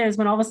whatever it is,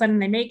 when all of a sudden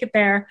they make it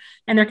there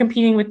and they're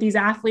competing with these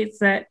athletes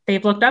that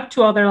they've looked up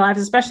to all their lives,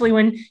 especially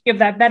when you have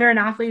that veteran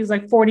athlete who's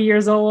like 40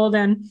 years old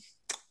and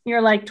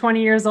you're like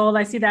 20 years old.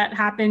 I see that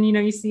happen.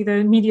 You see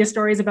the media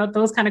stories about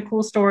those kind of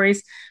cool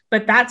stories,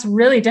 but that's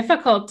really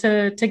difficult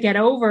to get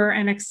over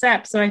and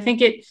accept. So I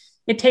think it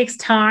takes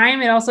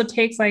time. It also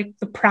takes like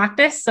the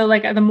practice. So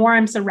like the more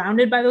I'm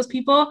surrounded by those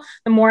people,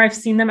 the more I've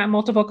seen them at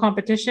multiple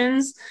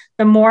competitions,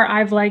 the more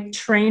I've like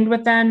trained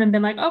with them and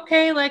been like,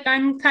 okay, like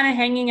I'm kind of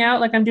hanging out,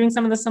 like I'm doing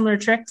some of the similar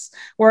tricks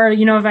where,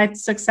 I've had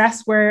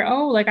success where,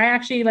 like I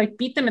actually like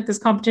beat them at this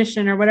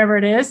competition or whatever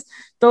it is.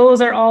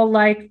 Those are all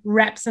like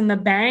reps in the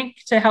bank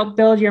to help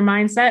build your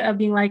mindset of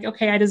being like,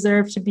 okay, I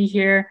deserve to be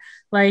here.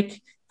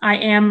 Like I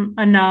am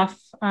enough.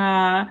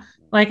 I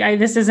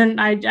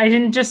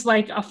didn't just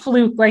like a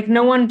fluke, like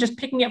no one just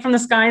picked me up from the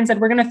sky and said,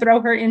 we're going to throw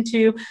her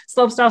into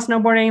slopestyle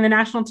snowboarding, the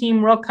national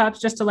team World Cups,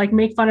 just to like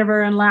make fun of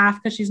her and laugh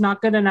because she's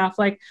not good enough.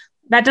 Like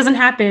that doesn't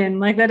happen.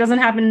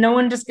 No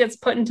one just gets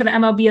put into the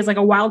MLB as like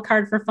a wild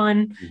card for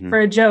fun,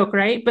 for a joke.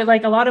 Right. But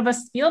like a lot of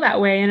us feel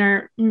that way in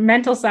our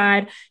mental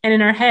side and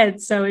in our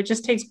heads. So it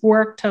just takes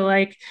work to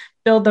like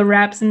build the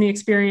reps and the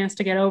experience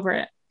to get over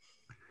it.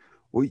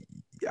 Well,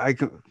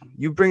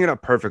 you bring it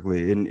up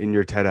perfectly in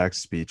your TEDx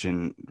speech.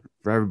 And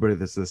for everybody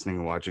that's listening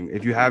and watching,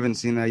 if you haven't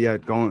seen that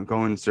yet, go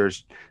and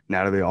search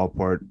Natalie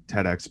Allport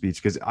TEDx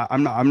speech, because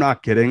I'm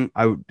not kidding.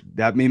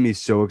 That made me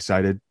so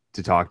excited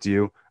to talk to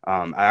you.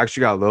 I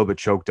actually got a little bit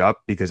choked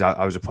up because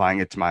I was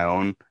applying it to my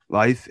own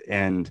life.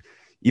 And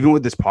even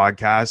with this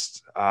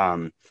podcast,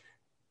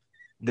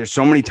 there's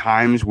so many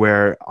times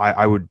where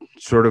I would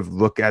sort of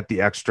look at the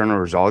external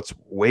results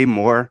way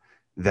more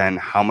than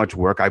how much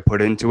work I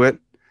put into it.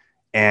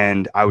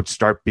 And I would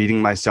start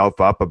beating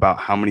myself up about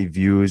how many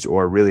views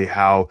or really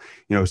how,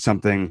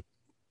 something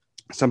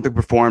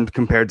performed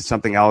compared to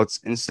something else,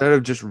 instead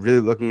of just really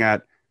looking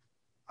at,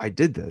 I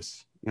did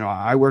this.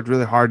 I worked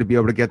really hard to be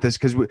able to get this,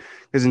 because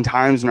in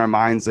times in our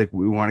minds, like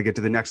we want to get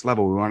to the next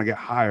level. We want to get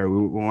higher.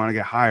 We want to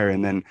get higher.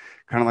 And then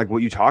kind of like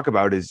what you talk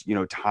about is,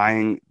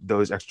 tying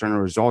those external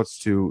results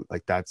to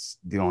like, that's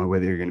the only way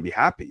that you're going to be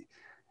happy.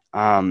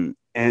 And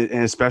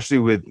especially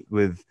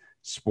with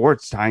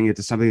sports, tying it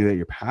to something that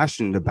you're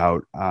passionate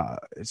about,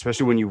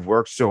 especially when you've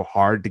worked so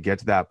hard to get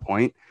to that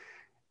point,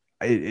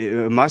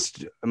 it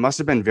must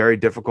have been very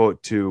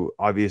difficult to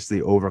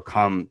obviously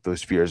overcome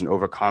those fears and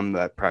overcome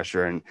that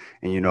pressure and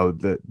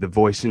the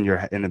voice in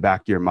the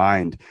back of your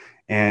mind,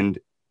 and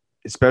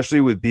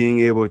especially with being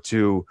able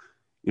to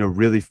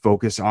really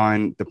focus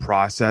on the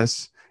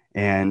process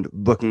and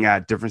looking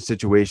at different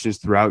situations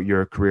throughout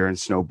your career in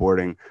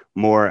snowboarding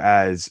more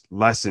as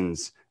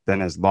lessons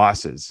than as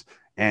losses.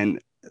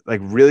 And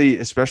like really,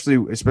 especially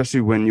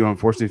when you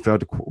unfortunately failed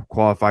to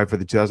qualify for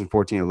the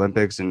 2014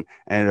 Olympics and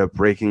ended up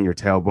breaking your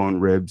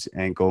tailbone, ribs,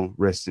 ankle,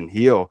 wrist, and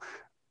heel.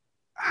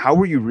 How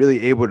were you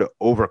really able to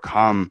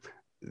overcome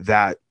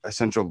that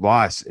essential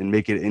loss and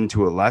make it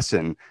into a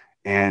lesson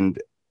and,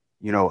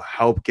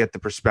 help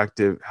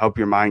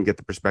your mind get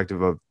the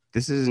perspective of,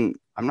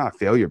 I'm not a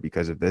failure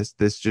because of this.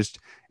 This just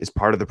is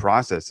part of the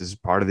process. This is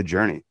part of the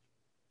journey.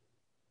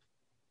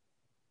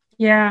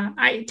 Yeah.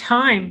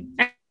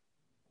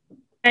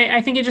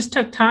 I think it just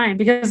took time,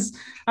 because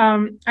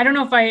I don't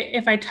know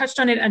if I touched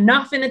on it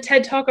enough in the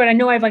TED Talk, but I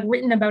know I've like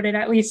written about it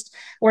at least,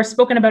 or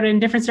spoken about it in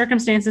different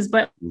circumstances.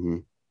 But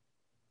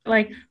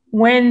like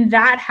when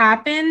that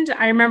happened,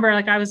 I remember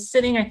like I was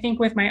sitting, I think,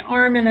 with my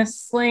arm in a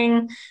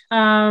sling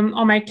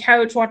on my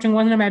couch watching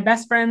one of my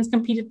best friends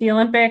compete at the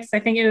Olympics. I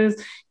think it was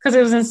because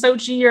it was in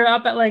Sochi. You're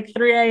up at like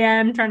 3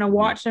 a.m. trying to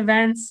watch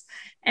events.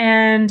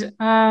 And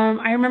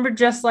I remember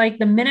just like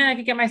the minute I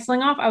could get my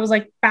sling off, I was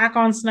like back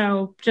on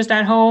snow, just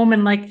at home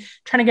and like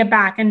trying to get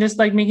back and just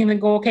like making the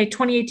goal. Okay,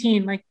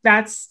 2018, like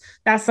that's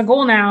the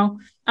goal now.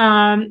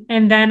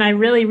 And then I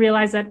really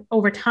realized that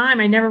over time,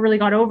 I never really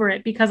got over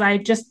it because I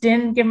just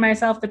didn't give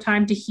myself the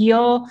time to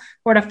heal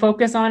or to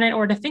focus on it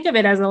or to think of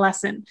it as a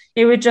lesson.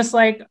 It was just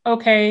like,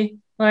 okay,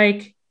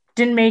 like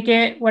didn't make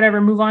it,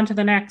 whatever, move on to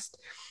the next.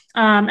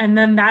 And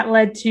then that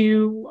led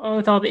to,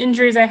 with all the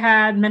injuries I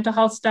had, mental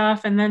health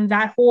stuff, and then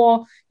that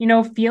whole,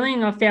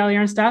 feeling of failure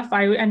and stuff,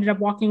 I ended up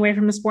walking away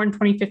from the sport in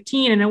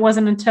 2015. And it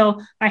wasn't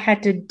until I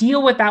had to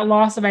deal with that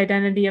loss of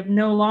identity of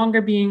no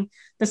longer being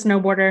the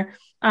snowboarder,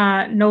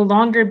 no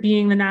longer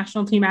being the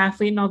national team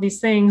athlete and all these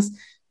things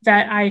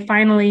that I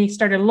finally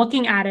started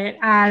looking at it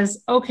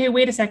as, okay,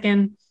 wait a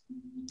second.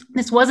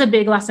 This was a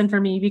big lesson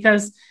for me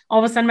because all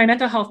of a sudden my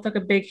mental health took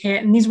a big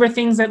hit. And these were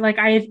things that like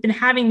I had been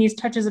having these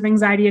touches of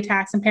anxiety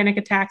attacks and panic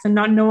attacks and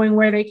not knowing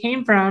where they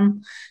came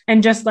from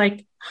and just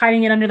like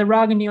hiding it under the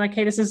rug and being like,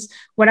 hey, this is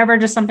whatever,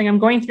 just something I'm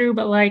going through.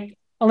 But like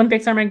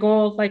Olympics are my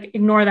goal. Like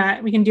ignore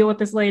that. We can deal with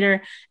this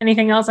later.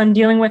 Anything else I'm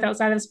dealing with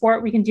outside of the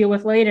sport, we can deal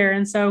with later.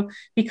 And so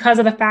because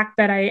of the fact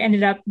that I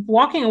ended up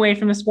walking away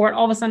from the sport,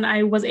 all of a sudden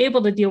I was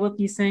able to deal with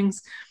these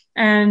things.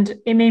 And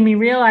it made me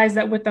realize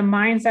that with the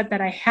mindset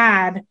that I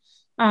had,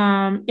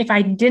 if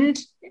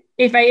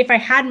I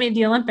had made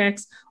the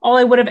Olympics, all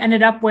I would have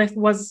ended up with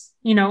was,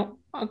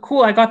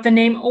 cool. I got the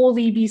name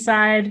Oli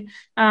beside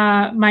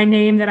my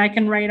name that I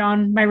can write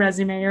on my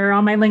resume or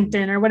on my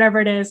LinkedIn or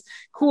whatever it is.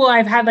 Cool.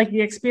 I've had like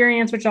the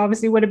experience, which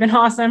obviously would have been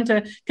awesome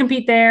to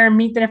compete there,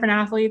 meet the different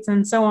athletes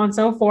and so on and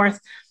so forth.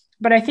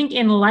 But I think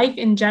in life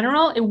in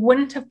general, it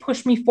wouldn't have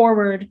pushed me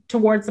forward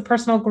towards the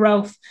personal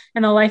growth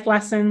and the life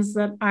lessons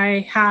that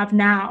I have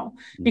now,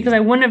 because I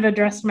wouldn't have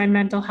addressed my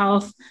mental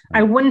health.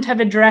 I wouldn't have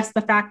addressed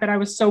the fact that I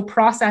was so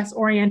process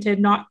oriented,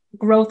 not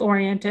growth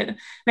oriented. And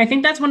I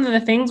think that's one of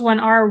the things when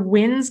our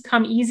wins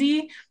come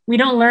easy, we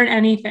don't learn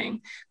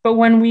anything. But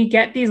when we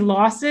get these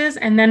losses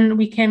and then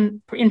we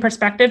can, in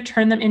perspective,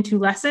 turn them into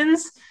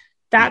lessons,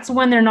 that's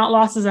when they're not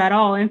losses at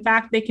all. In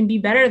fact, they can be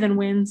better than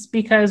wins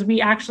because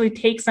we actually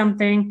take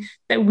something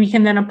that we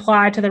can then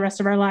apply to the rest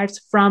of our lives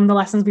from the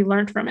lessons we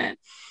learned from it.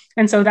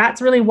 And so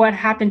that's really what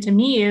happened to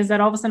me, is that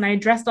all of a sudden I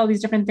addressed all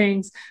these different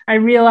things. I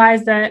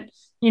realized that,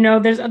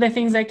 there's other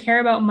things I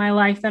care about in my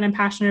life that I'm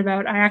passionate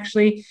about. I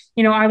actually,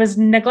 I was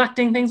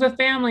neglecting things with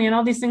family and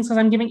all these things because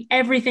I'm giving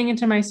everything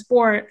into my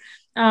sport.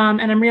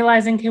 And I'm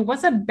realizing, okay,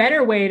 what's a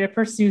better way to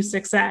pursue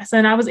success?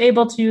 And I was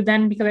able to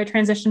then, because I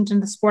transitioned into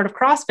the sport of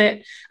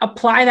CrossFit,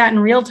 apply that in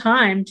real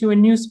time to a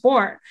new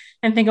sport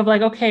and think of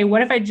like, okay,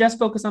 what if I just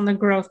focus on the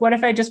growth? What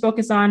if I just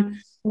focus on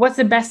what's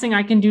the best thing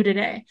I can do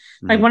today?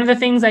 Like one of the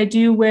things I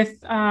do with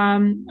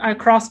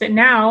CrossFit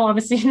now,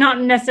 obviously not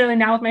necessarily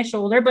now with my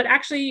shoulder, but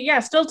actually, yeah,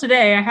 still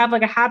today, I have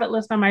like a habit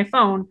list on my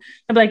phone.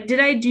 I'm like,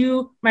 did I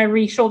do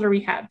my shoulder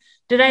rehab?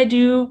 Did I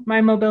do my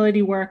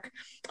mobility work?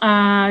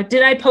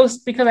 Did I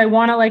post because I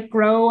want to like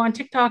grow on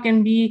TikTok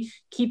and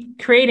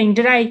keep creating?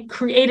 Did I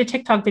create a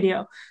TikTok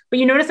video? But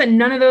you notice that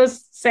none of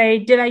those say,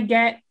 did I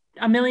get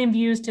 1 million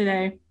views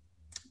today?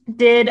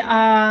 Did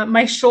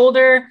my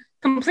shoulder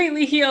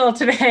completely heal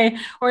today?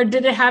 Or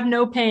did it have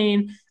no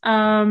pain?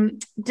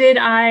 Did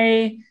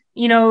I,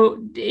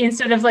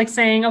 instead of like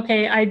saying,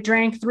 okay, I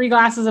drank 3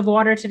 glasses of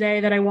water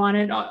today that I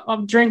wanted,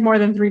 I'll drink more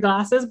than 3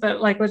 glasses,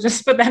 but like, let's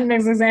just put that in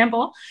as an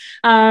example.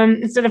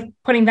 Instead of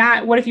putting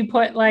that, what if you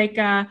put like,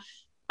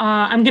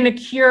 I'm going to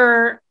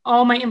cure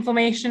all my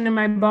inflammation in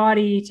my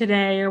body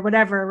today or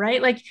whatever,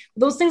 right? Like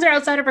those things are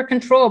outside of our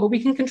control, but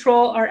we can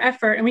control our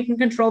effort and we can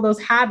control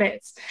those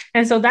habits.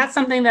 And so that's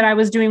something that I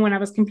was doing when I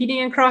was competing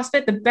in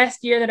CrossFit. The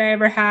best year that I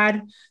ever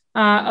had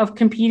of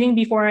competing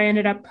before I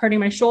ended up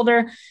hurting my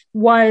shoulder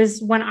was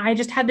when I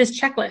just had this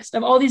checklist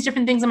of all these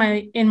different things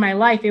in my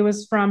life. It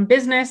was from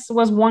business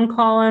was one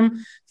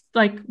column,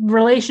 like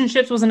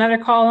relationships was another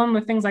column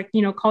with things like,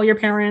 call your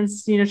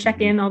parents, check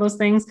in, all those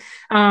things.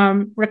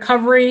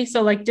 Recovery.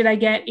 So like, did I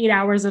get 8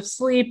 hours of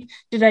sleep?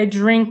 Did I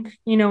drink,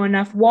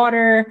 enough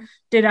water?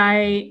 Did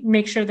I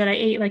make sure that I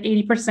ate like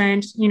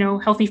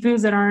 80%, healthy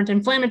foods that aren't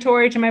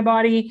inflammatory to my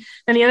body?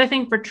 Then the other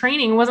thing for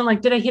training wasn't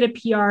like, did I hit a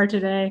PR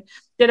today?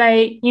 Did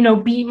I,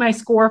 beat my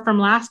score from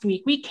last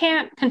week? We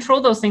can't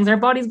control those things. Our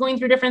body's going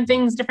through different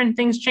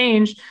things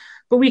change.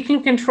 But we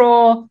can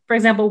control, for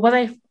example, was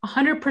I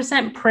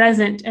 100%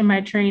 present in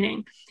my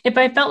training? If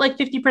I felt like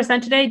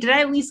 50% today, did I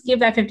at least give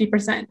that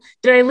 50%?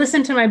 Did I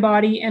listen to my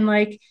body and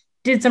like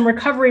did some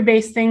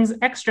recovery-based things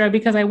extra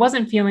because I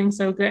wasn't feeling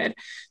so good?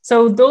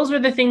 So those were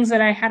the things that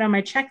I had on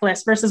my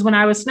checklist versus when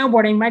I was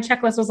snowboarding, my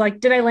checklist was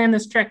like, did I land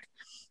this trick?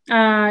 Did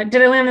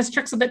I land this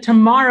trick so that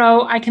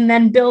tomorrow I can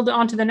then build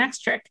onto the next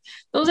trick?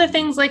 Those are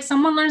things like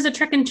someone learns a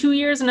trick in 2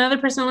 years, another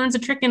person learns a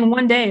trick in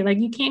 1 day. Like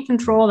you can't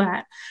control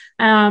that.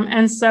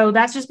 And so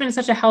that's just been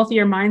such a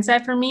healthier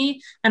mindset for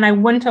me. And I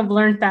wouldn't have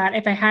learned that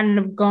if I hadn't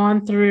have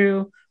gone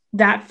through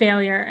that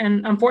failure.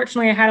 And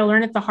unfortunately, I had to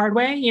learn it the hard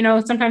way. You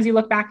know, sometimes you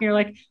look back and you're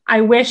like,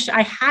 I wish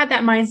I had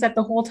that mindset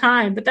the whole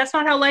time, but that's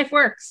not how life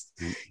works.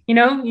 You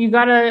know, you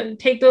got to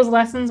take those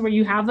lessons where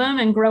you have them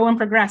and grow and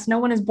progress. No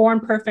one is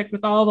born perfect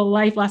with all the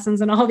life lessons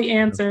and all the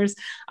answers.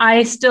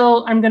 I'm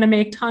going to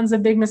make tons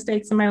of big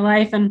mistakes in my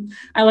life. And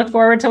I look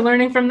forward to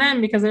learning from them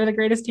because they're the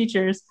greatest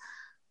teachers.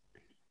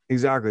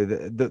 Exactly.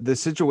 The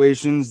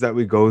situations that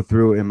we go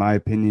through, in my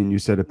opinion, you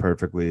said it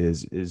perfectly,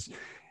 is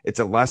it's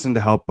a lesson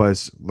to help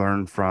us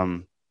learn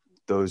from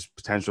those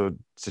potential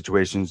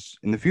situations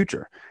in the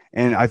future.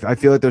 And I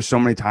feel like there's so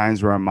many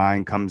times where our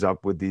mind comes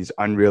up with these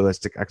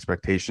unrealistic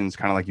expectations,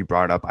 kind of like you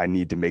brought up, I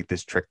need to make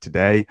this trick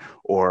today,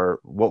 or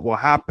what will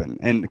happen.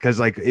 And because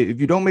like,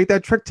 if you don't make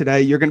that trick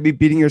today, you're going to be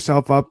beating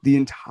yourself up the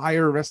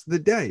entire rest of the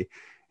day.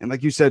 And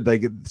like you said,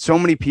 like so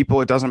many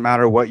people, it doesn't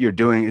matter what you're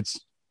doing.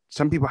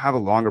 Some people have a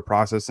longer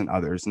process than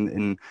others.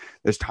 And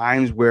there's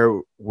times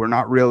where we're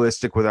not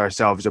realistic with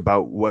ourselves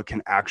about what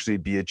can actually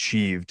be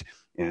achieved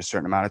in a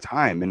certain amount of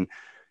time. And,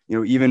 you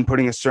know, even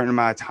putting a certain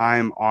amount of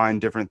time on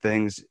different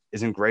things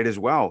isn't great as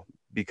well,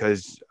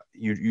 because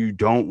you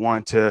don't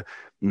want to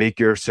make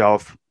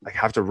yourself like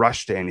have to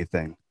rush to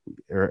anything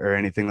or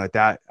anything like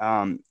that.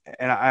 And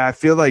I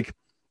feel like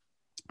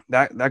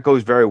that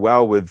goes very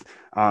well with,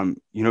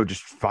 you know,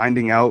 just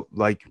finding out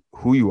like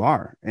who you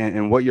are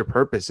and what your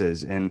purpose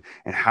is and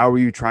how are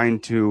you trying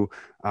to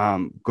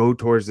go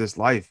towards this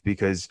life,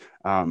 because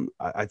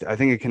I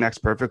think it connects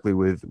perfectly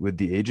with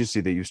the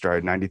agency that you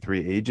started,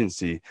 93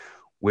 Agency,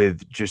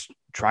 with just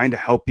trying to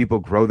help people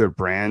grow their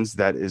brands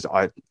that is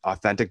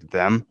authentic to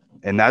them.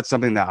 And that's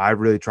something that I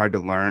really tried to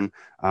learn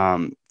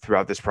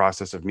throughout this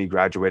process of me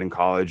graduating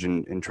college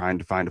and trying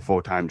to find a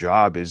full-time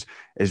job is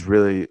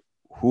really,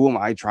 who am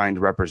I trying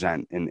to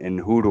represent and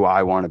who do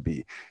I want to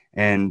be?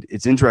 And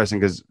it's interesting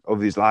because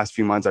over these last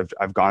few months,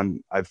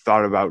 I've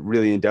thought about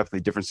really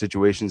in-depthly different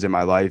situations in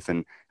my life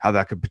and how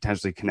that could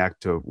potentially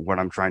connect to what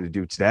I'm trying to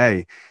do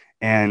today.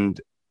 And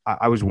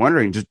I was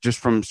wondering, just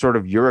from sort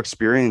of your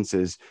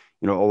experiences,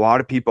 you know, a lot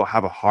of people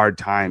have a hard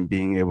time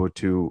being able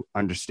to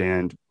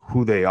understand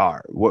who they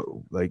are,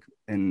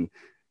 and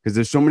because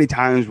there's so many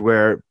times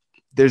where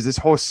there's this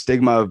whole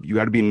stigma of you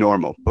got to be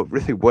normal, but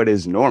really what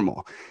is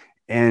normal?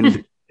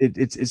 And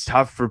it's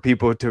tough for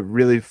people to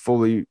really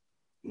fully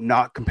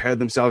not compare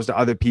themselves to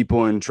other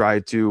people and try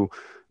to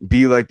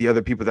be like the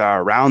other people that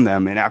are around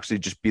them and actually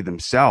just be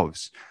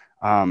themselves.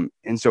 And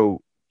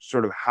so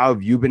sort of how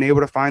have you been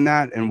able to find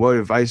that? And what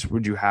advice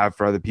would you have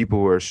for other people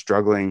who are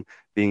struggling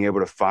being able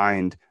to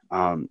find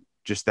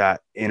just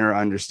that inner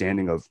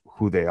understanding of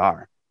who they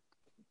are?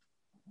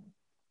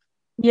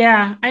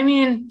 Yeah. I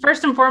mean,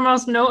 first and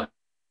foremost, normal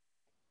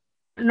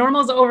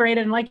is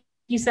overrated. And like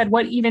you said,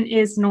 what even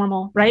is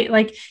normal, right?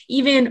 Like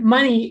even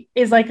money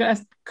is like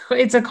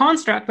it's a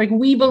construct. Like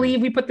we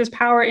believe we put this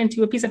power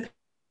into a piece of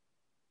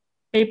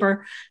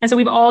paper. And so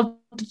we've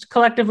all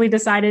collectively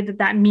decided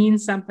that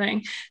means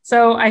something.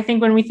 So I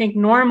think when we think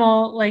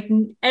normal, like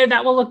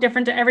that will look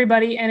different to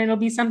everybody. And it'll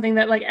be something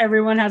that like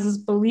everyone has this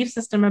belief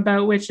system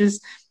about, which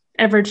is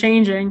ever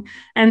changing.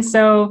 And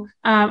so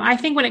I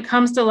think when it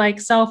comes to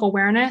like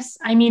self-awareness,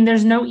 I mean,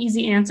 there's no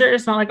easy answer.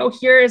 It's not like, oh,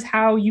 here is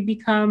how you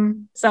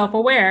become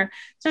self-aware.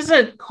 It's just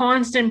a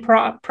constant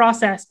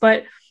process,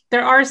 but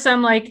there are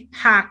some like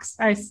hacks,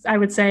 I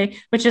would say,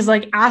 which is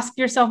like ask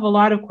yourself a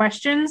lot of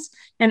questions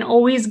and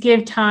always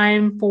give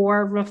time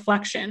for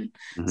reflection.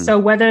 Mm-hmm. So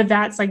whether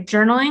that's like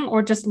journaling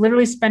or just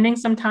literally spending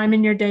some time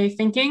in your day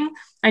thinking,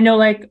 I know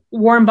like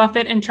Warren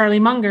Buffett and Charlie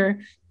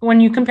Munger,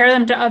 when you compare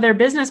them to other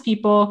business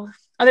people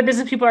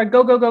are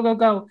go, go, go, go,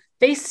 go.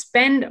 They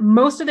spend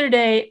most of their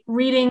day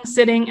reading,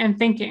 sitting, and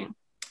thinking.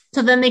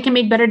 So then they can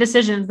make better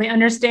decisions. They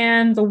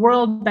understand the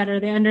world better.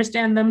 They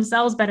understand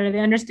themselves better. They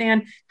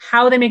understand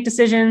how they make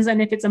decisions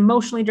and if it's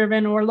emotionally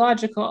driven or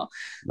logical.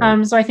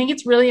 Right. So I think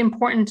it's really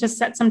important to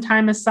set some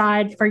time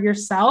aside for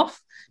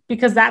yourself,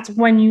 because that's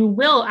when you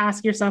will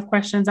ask yourself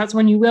questions. That's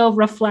when you will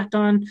reflect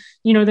on,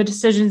 you know, the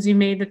decisions you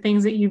made, the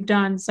things that you've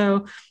done.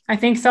 So I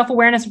think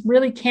self-awareness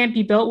really can't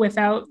be built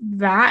without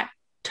that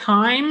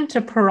time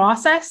to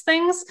process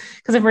things.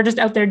 Because if we're just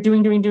out there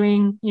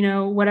doing, you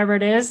know, whatever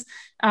it is,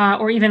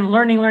 or even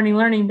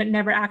learning, but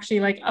never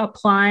actually like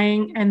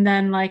applying and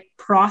then like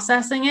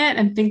processing it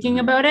and thinking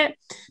about it,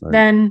 right,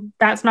 then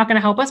that's not going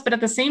to help us. But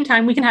at the same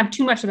time, we can have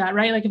too much of that,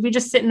 right? Like if we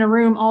just sit in a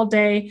room all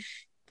day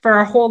for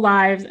our whole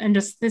lives and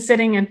just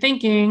sitting and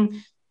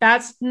thinking,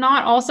 that's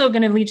not also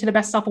going to lead to the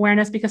best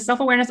self-awareness, because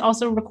self-awareness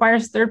also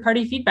requires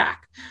third-party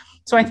feedback.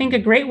 So I think a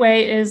great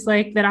way is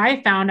like that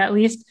I found at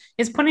least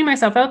is putting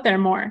myself out there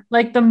more.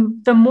 Like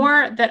the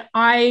more that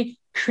I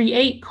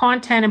create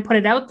content and put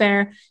it out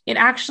there,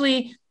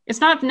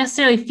 it's not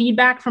necessarily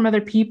feedback from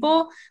other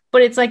people,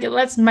 but it's like it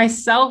lets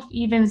myself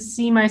even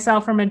see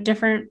myself from a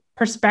different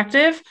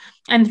perspective.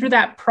 And through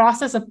that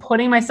process of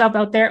putting myself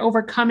out there,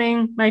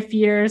 overcoming my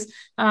fears,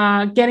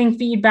 getting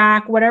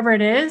feedback, whatever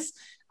it is,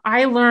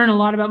 I learn a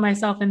lot about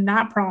myself in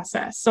that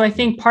process. So I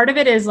think part of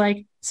it is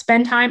like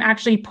spend time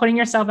actually putting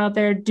yourself out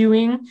there,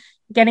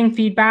 getting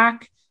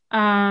feedback,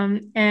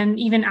 and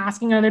even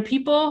asking other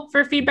people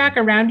for feedback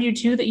around you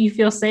too, that you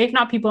feel safe,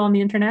 not people on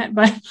the internet,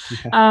 but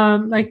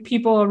like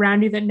people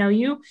around you that know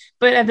you,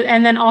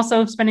 and then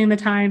also spending the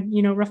time,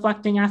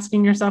 reflecting,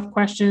 asking yourself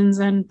questions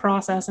and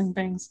processing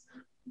things.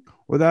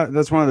 Well,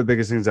 that's one of the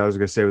biggest things I was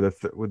going to say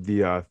with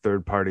the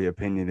third party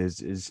opinion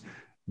is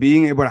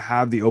being able to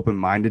have the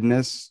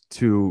open-mindedness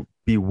to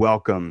be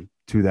welcome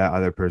to that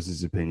other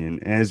person's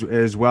opinion,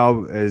 as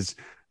well as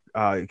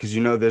because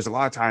there's a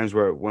lot of times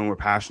where when we're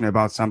passionate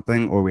about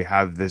something or we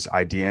have this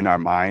idea in our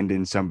mind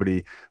and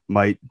somebody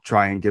might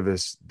try and give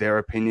us their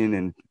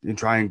opinion and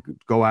try and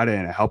go at it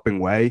in a helping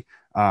way.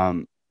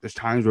 There's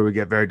times where we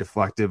get very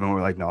deflective and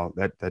we're like, no,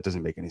 that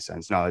doesn't make any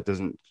sense. No, that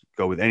doesn't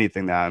go with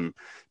anything that I'm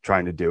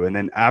trying to do. And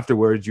then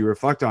afterwards you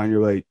reflect on,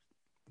 you're like,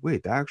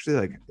 wait, that actually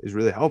like is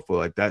really helpful.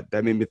 Like that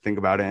made me think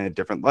about it in a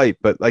different light.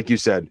 But like you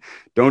said,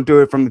 don't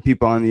do it from the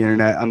people on the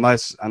internet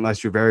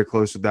unless you're very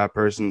close with that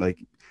person. Like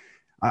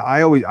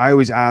I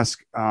always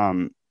ask,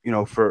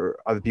 for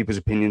other people's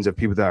opinions of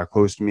people that are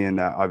close to me and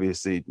that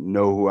obviously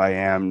know who I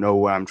am, know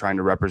what I'm trying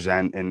to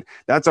represent. And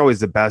that's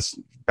always the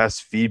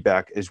best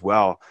feedback as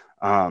well.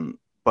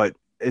 But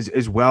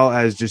as well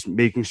as just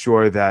making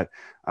sure that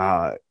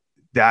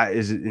that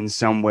is in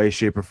some way,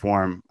 shape or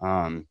form,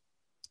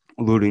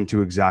 alluding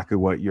to exactly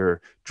what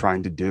you're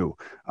trying to do.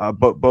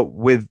 But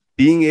with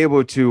being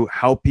able to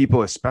help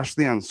people,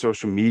 especially on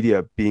social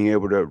media, being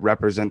able to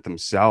represent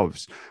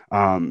themselves,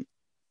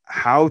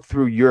 how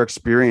through your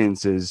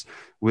experiences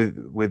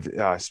with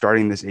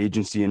starting this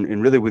agency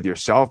and really with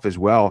yourself as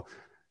well,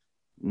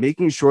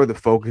 making sure the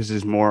focus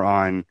is more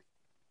on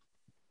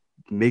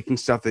making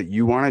stuff that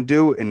you want to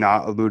do and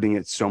not alluding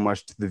it so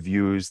much to the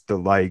views, the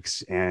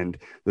likes, and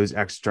those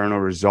external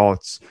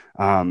results.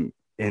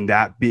 And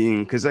that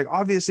being, because like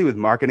obviously with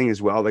marketing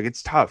as well, like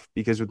it's tough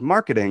because with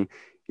marketing,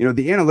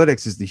 the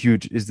analytics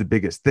is the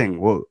biggest thing.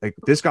 Well, like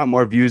this got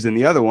more views than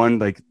the other one.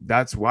 Like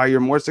that's why you're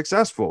more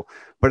successful.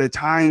 But at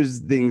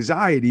times the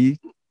anxiety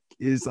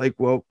is like,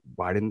 well,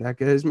 why didn't that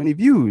get as many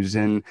views?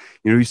 And,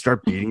 you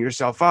start beating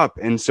yourself up.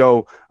 And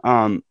so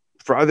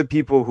for other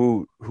people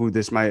who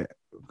this might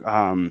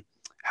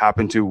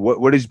happen to,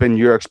 what has been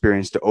your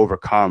experience to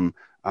overcome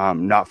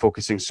not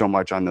focusing so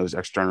much on those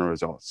external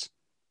results?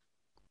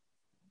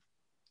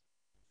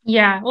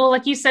 Yeah. Well,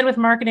 like you said, with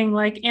marketing,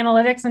 like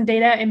analytics and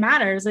data, it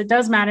matters. It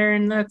does matter.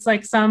 And that's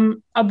like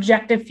some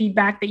objective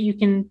feedback that you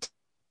can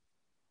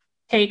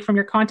take from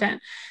your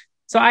content.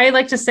 So I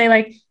like to say,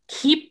 like,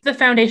 keep the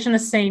foundation the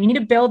same. You need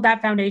to build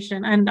that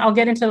foundation. And I'll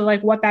get into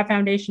like what that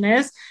foundation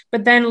is,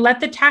 but then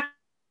let the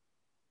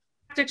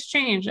tactics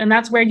change. And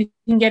that's where you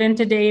can get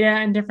into data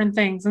and different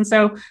things. And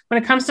so when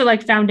it comes to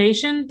like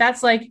foundation,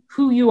 that's like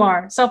who you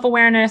are,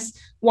 self-awareness,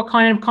 what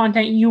kind of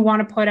content you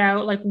want to put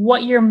out, like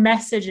what your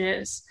message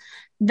is.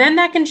 Then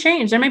that can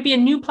change. There might be a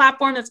new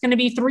platform that's going to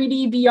be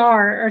 3D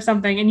VR or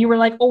something. And you were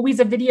like always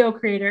a video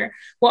creator.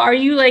 Well, are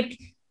you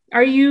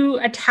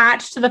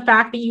attached to the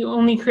fact that you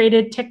only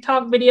created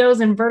TikTok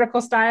videos in vertical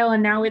style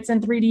and now it's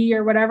in 3D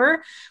or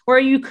whatever? Or are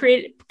you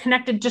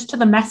connected just to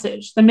the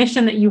message, the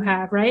mission that you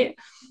have, right?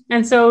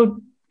 And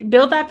so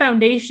build that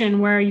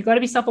foundation where you got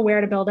to be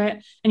self-aware to build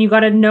it, and you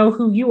got to know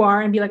who you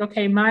are and be like,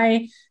 okay,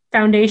 my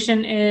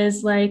foundation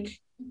is like,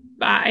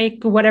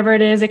 whatever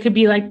it is. It could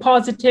be like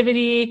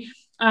positivity,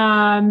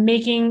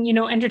 making,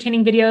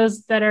 entertaining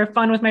videos that are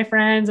fun with my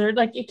friends, or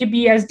like it could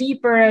be as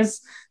deep or as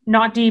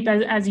not deep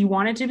as you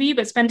want it to be,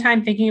 but spend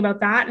time thinking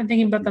about that and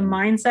thinking about the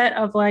mindset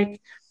of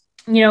like,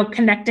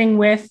 connecting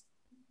with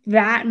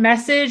that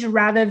message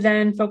rather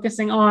than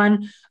focusing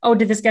on, oh,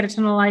 did this get a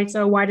ton of likes?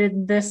 Oh, why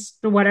did this,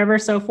 whatever,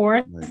 so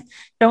forth. Right.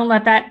 Don't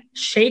let that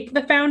shake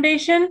the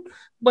foundation,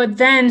 but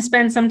then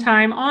spend some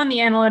time on the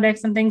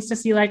analytics and things to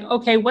see like,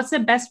 okay, what's the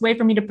best way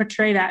for me to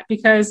portray that?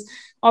 Because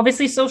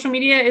obviously social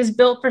media is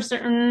built for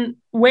certain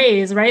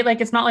ways, right?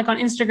 Like it's not like on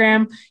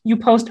Instagram, you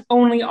post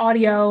only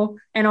audio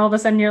and all of a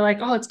sudden you're like,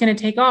 oh, it's going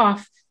to take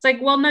off. It's like,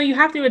 well, no, you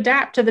have to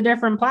adapt to the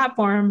different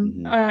platform.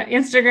 Mm-hmm.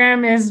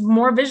 Instagram is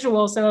more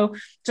visual. So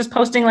just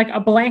posting like a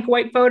blank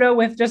white photo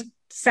with just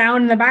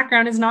sound in the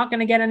background is not going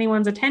to get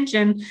anyone's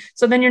attention.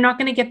 So then you're not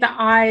going to get the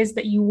eyes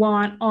that you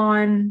want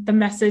on the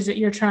message that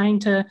you're trying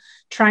to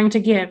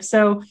give.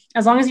 So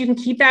as long as you can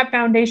keep that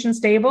foundation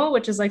stable,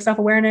 which is like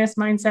self-awareness,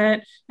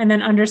 mindset, and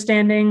then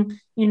understanding,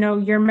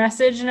 your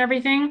message and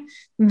everything,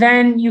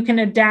 then you can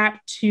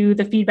adapt to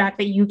the feedback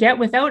that you get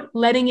without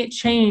letting it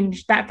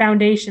change that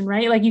foundation,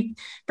 right? Like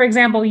for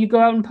example, you go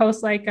out and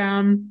post like,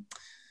 a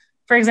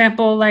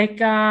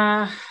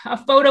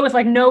photo with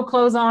like no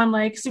clothes on,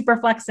 like super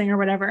flexing or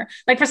whatever.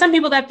 Like for some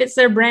people that fits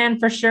their brand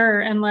for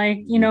sure. And like,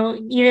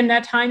 even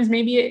at times,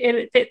 maybe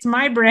it fits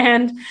my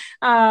brand,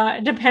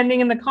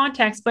 depending in the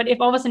context. But if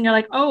all of a sudden you're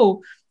like,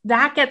 oh,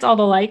 that gets all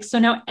the likes. So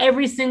now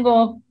every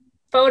single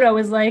photo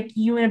is like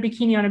you in a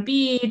bikini on a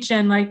beach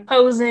and like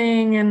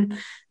posing and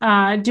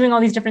doing all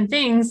these different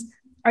things.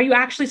 are you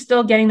actually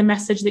still getting the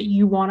message that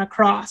you want to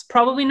cross?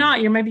 Probably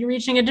not. You might be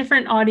reaching a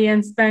different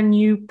audience than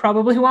you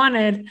probably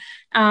wanted,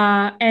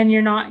 and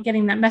you're not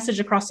getting that message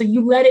across. So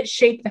you let it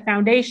shape the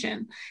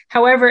foundation.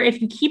 However,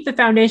 if you keep the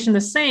foundation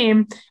the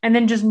same and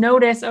then just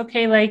notice,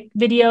 okay, like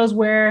videos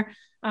where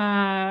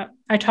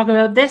I talk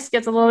about this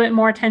gets a little bit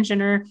more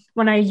attention, or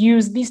when I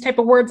use these type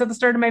of words at the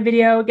start of my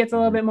video, it gets a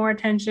little bit more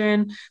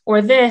attention,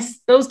 or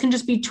those can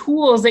just be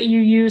tools that you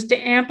use to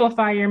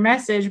amplify your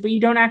message, but you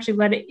don't actually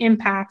let it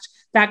impact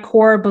that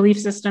core belief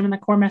system and the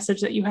core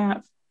message that you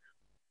have.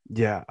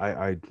 Yeah,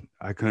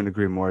 I couldn't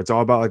agree more. It's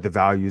all about like the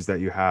values that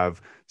you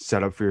have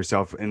set up for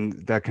yourself and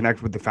that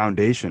connect with the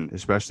foundation,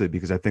 especially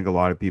because I think a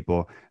lot of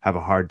people have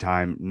a hard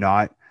time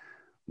not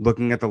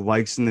looking at the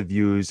likes and the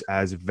views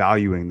as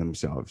valuing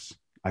themselves.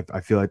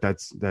 I feel like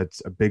that's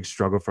a big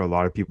struggle for a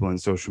lot of people in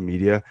social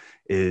media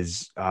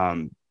is,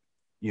 how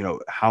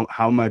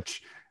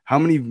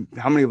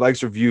many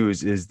likes or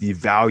views is the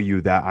value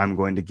that I'm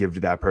going to give to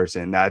that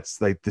person. That's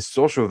like the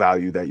social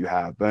value that you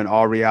have. But in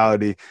all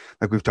reality,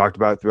 like we've talked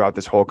about throughout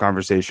this whole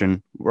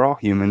conversation, we're all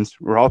humans,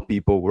 we're all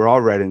people, we're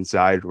all red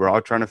inside. We're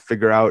all trying to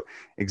figure out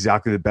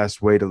exactly the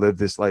best way to live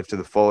this life to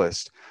the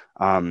fullest.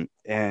 And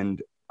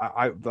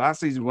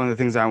lastly, one of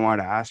the things I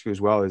wanted to ask you as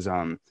well is,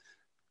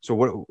 so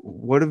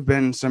what have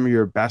been some of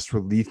your best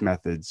relief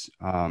methods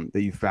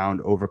that you found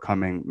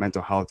overcoming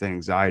mental health and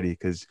anxiety?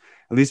 Because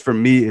at least for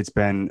me, it's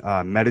been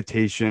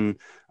meditation,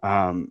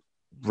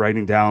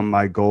 writing down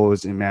my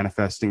goals and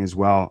manifesting as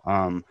well.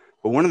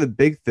 But one of the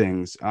big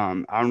things,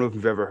 I don't know if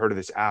you've ever heard of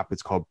this app.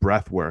 It's called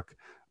Breathwork.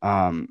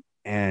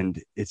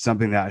 And it's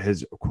something that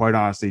has quite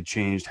honestly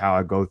changed how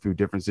I go through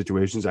different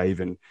situations. I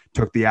even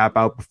took the app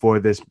out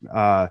before this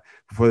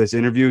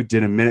interview,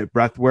 did a minute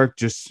breath work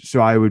just so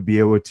I would be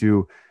able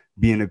to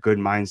be in a good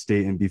mind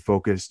state and be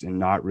focused and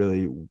not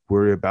really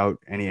worry about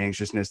any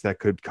anxiousness that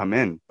could come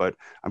in. But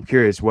I'm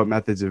curious, what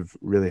methods have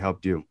really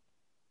helped you?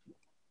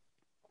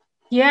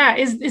 Yeah.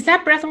 Is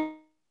that Breathwork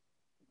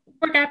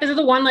app? Is it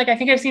the one, like, I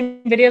think I've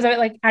seen videos of it,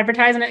 like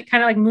advertised, and it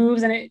kind of like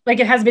moves and it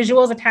has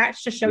visuals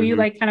attached to show you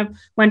like kind of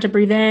when to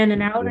breathe in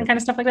and out and kind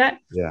of stuff like that.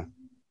 Yeah.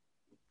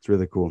 It's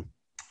really cool.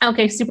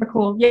 Okay. Super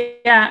cool.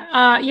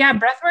 Yeah.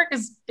 Breathwork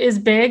is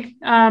big.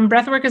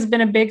 Breathwork has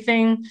been a big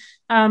thing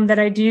that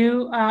I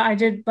do. I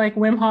did like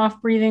Wim Hof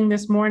breathing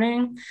this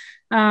morning.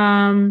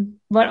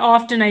 But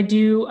often I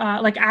do,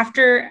 like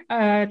after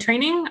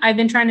training, I've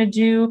been trying to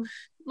do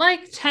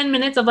like 10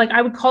 minutes of like,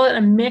 I would call it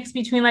a mix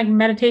between like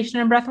meditation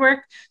and breath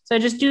work. So I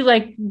just do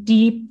like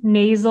deep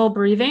nasal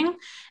breathing.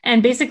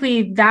 And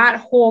basically that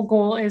whole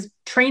goal is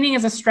training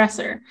as a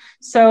stressor.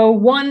 So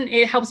one,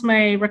 it helps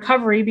my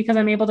recovery because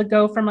I'm able to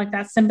go from like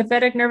that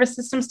sympathetic nervous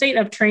system state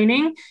of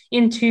training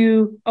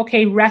into,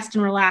 okay, rest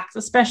and relax,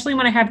 especially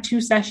when I have 2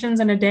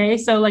 sessions in a day.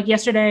 So like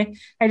yesterday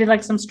I did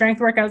like some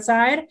strength work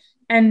outside,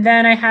 and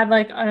then I had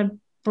like a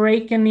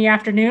break in the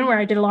afternoon where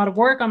I did a lot of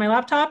work on my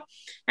laptop.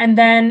 And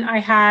then I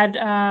had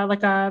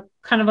like a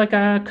kind of like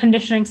a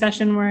conditioning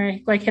session where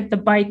I like hit the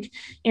bike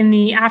in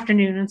the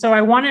afternoon. And so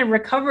I want to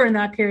recover in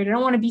that period. I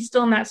don't want to be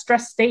still in that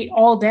stress state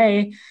all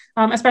day,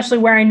 especially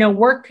where I know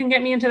work can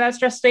get me into that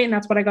stress state. And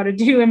that's what I got to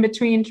do in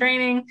between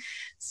training.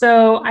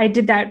 So I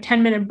did that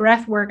 10-minute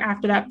breath work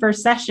after that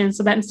first session,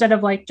 so that instead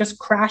of like just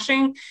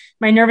crashing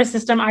my nervous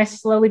system, I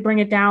slowly bring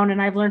it down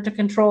and I've learned to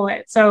control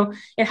it. So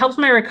it helps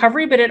my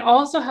recovery, but it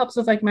also helps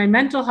with like my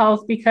mental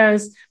health,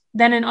 because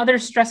then in other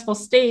stressful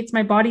states,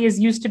 my body is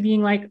used to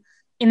being like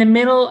in the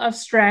middle of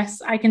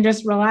stress, I can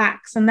just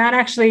relax. And that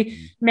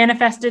actually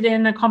manifested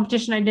in a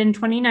competition I did in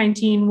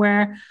 2019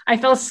 where I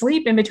fell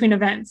asleep in between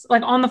events,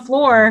 like on the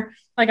floor.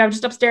 Like I was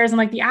just upstairs in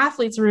like the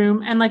athletes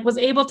room and like was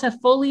able to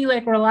fully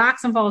like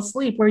relax and fall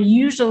asleep, where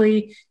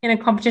usually in a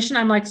competition,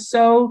 I'm like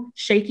so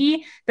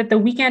shaky that the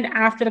weekend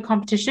after the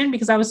competition,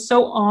 because I was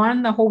so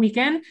on the whole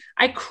weekend,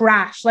 I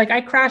crashed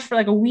for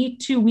like a week,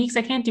 2 weeks.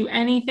 I can't do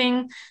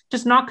anything,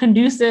 just not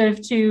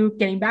conducive to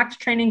getting back to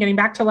training, getting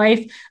back to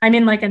life. I'm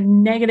in like a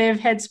negative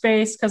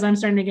headspace because I'm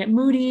starting to get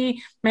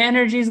moody. My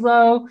energy's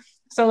low.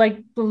 So like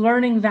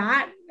learning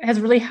that has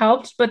really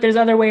helped, but there's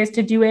other ways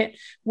to do it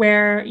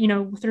where,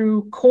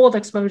 through cold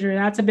exposure,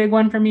 that's a big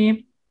one for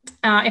me.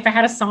 If I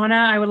had a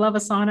sauna, I would love a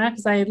sauna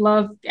because I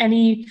love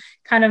any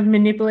kind of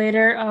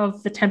manipulator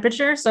of the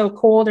temperature. So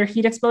cold or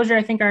heat exposure,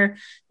 I think are,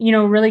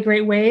 really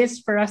great ways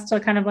for us to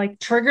kind of like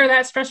trigger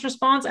that stress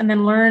response and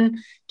then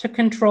learn to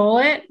control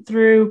it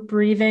through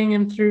breathing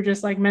and through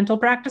just like mental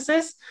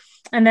practices.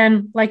 And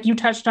then like you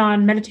touched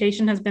on,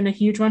 meditation has been a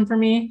huge one for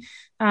me.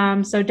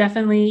 So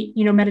definitely,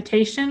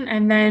 meditation,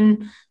 and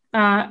then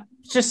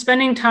just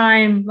spending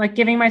time, like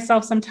giving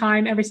myself some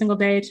time every single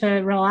day to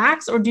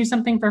relax or do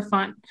something for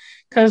fun.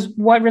 Because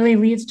what really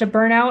leads to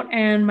burnout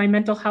and my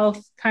mental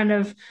health kind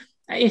of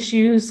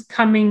issues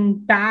coming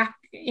back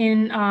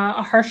in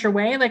a harsher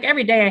way. Like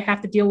every day I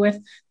have to deal with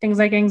things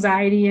like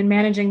anxiety and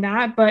managing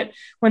that. But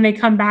when they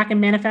come back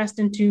and manifest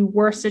into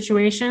worse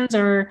situations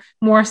or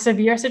more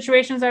severe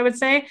situations, I would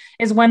say,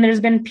 is when there's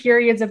been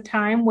periods of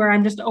time where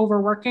I'm just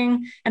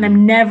overworking and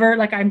I'm never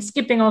like, I'm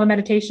skipping all the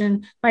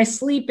meditation. My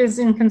sleep is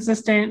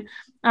inconsistent.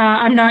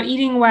 I'm not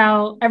eating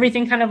well,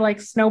 everything kind of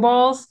like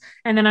snowballs.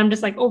 And then I'm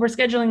just like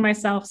overscheduling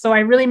myself. So I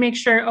really make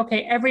sure,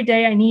 okay, every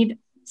day I need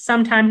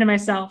some time to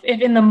myself.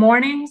 If in the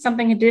morning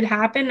something did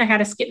happen, I had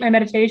to skip my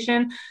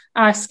meditation,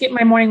 skip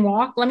my morning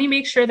walk, let me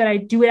make sure that I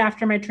do it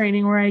after my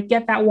training, or I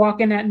get that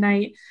walk in at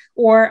night,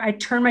 or I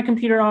turn my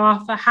computer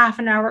off a half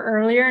an hour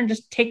earlier and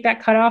just take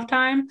that cutoff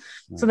time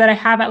so that I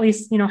have at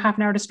least, half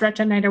an hour to stretch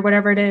at night or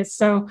whatever it is.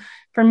 So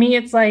for me,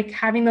 it's like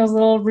having those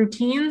little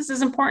routines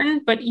is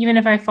important, but even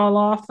if I fall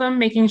off them,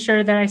 making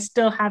sure that I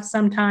still have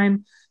some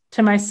time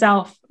to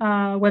myself,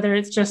 whether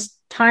it's just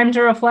time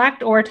to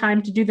reflect or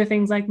time to do the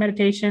things like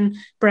meditation,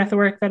 breath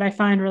work that I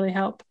find really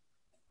help.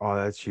 Oh,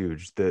 that's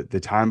huge. The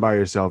time by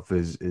yourself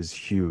is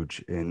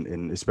huge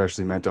in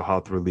especially mental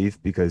health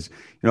relief, because,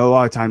 a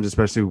lot of times,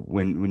 especially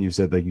when you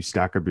said like you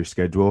stack up your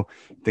schedule,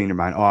 think in your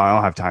mind, oh, I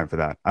don't have time for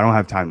that. I don't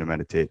have time to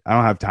meditate. I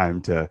don't have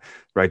time to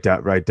write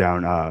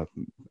down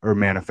or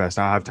manifest.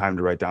 I don't have time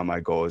to write down my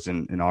goals.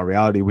 And in all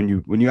reality, when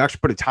you actually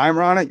put a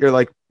timer on it, you're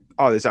like,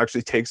 oh, this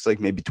actually takes like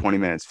maybe 20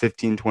 minutes,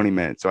 15, 20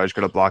 minutes. So I just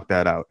got to block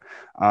that out.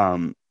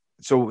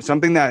 So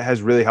something that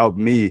has really helped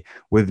me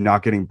with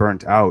not getting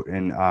burnt out.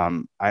 And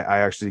I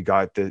actually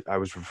I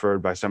was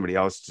referred by somebody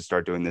else to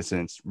start doing this,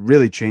 and it's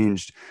really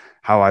changed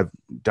how I've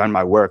done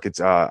my work.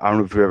 It's, I don't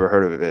know if you've ever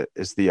heard of it.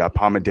 It's the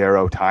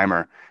Pomodoro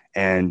timer.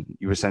 And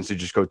you essentially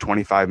just go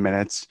 25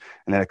 minutes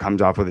and then it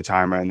comes off with a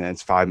timer, and then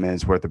it's 5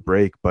 minutes worth of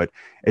break. But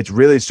it's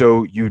really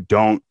so you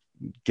don't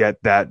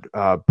get that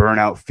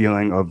burnout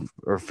feeling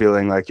or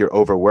feeling like you're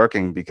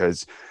overworking,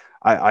 because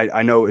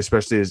I know,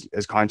 especially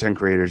as content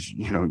creators,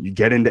 you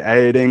get into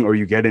editing or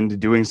you get into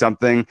doing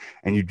something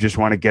and you just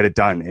want to get it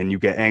done, and you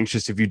get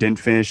anxious if you didn't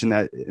finish in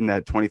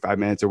that 25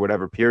 minutes or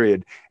whatever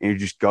period, and you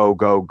just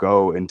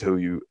go until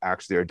you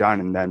actually are done.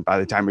 And then by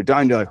the time you're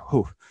done, you're like,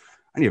 oh,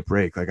 I need a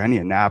break. Like I need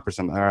a nap or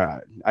something.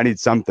 Or I need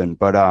something.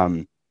 But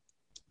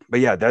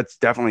yeah, that's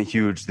definitely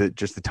huge. That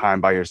just the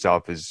time by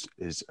yourself is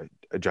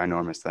a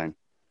ginormous thing.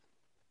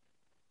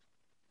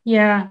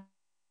 Yeah.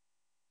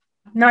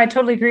 No, I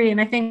totally agree. And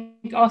I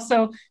think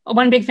also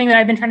one big thing that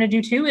I've been trying to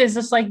do too is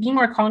just like be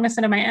more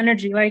cognizant of my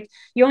energy. Like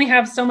you only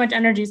have so much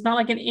energy. It's not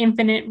like an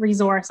infinite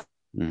resource.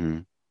 Mm-hmm.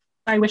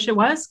 I wish it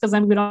was, because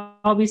then we'd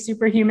all be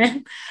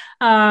superhuman.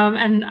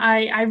 And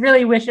I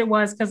really wish it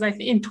was, because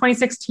in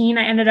 2016,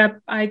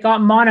 I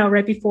got mono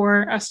right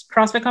before a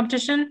CrossFit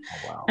competition.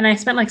 Oh, wow. And I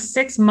spent like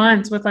 6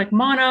 months with like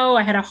mono.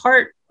 I had a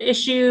heart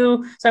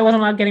issue, so I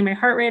wasn't allowed getting my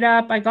heart rate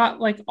up. I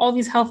got like all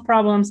these health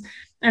problems.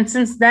 And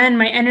since then,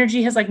 my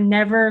energy has like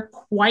never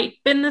quite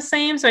been the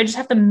same. So I just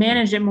have to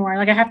manage it more.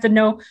 Like I have to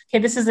know, okay,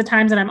 this is the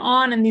times that I'm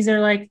on, and these are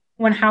like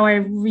how I,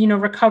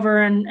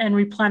 recover and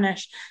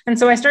replenish. And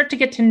so I start to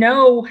get to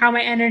know how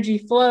my energy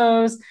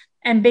flows,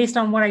 and based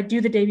on what I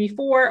do the day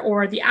before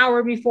or the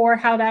hour before,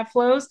 how that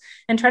flows,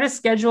 and try to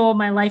schedule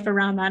my life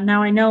around that.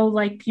 Now I know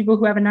like people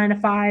who have a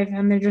 9-to-5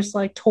 and they're just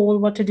like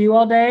told what to do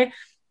all day,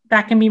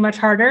 that can be much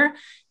harder.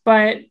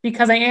 But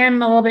because I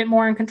am a little bit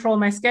more in control of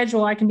my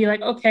schedule, I can be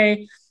like,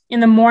 okay, in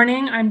the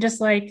morning, I'm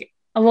just like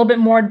a little bit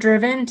more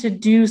driven to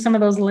do some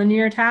of those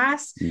linear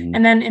tasks. Mm-hmm.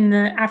 And then in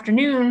the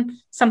afternoon,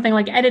 something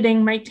like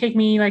editing might take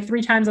me like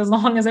 3 times as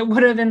long as it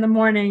would have in the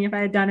morning if I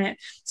had done it.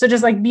 So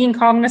just like being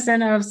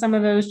cognizant of some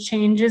of those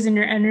changes in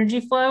your energy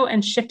flow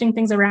and shifting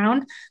things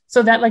around,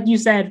 so that, like you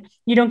said,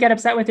 you don't get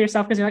upset with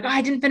yourself because you're like, oh,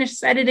 I didn't finish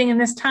this editing in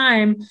this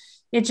time.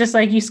 It's just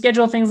like you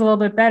schedule things a little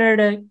bit better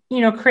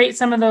to, create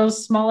some of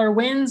those smaller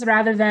wins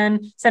rather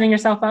than setting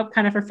yourself up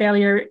kind of for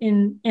failure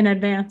in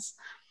advance.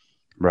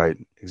 Right.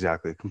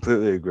 Exactly.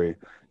 Completely agree.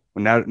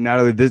 Well,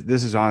 Natalie,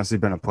 this has honestly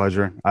been a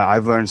pleasure.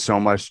 I've learned so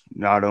much,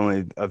 not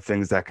only of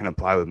things that can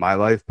apply with my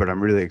life, but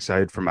I'm really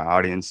excited for my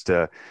audience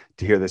to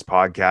hear this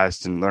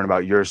podcast and learn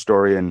about your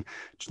story, and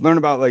just learn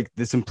about like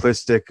the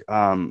simplistic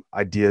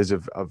ideas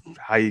of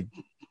how you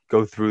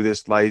go through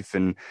this life.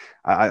 And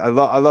I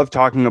love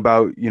talking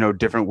about,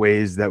 different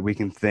ways that we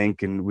can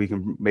think and we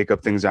can make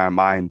up things in our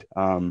mind.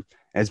 And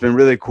it's been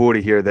really cool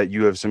to hear that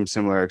you have some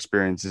similar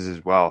experiences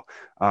as well.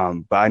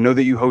 But I know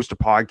that you host a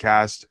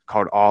podcast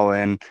called All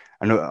In.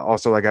 I know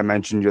also, like I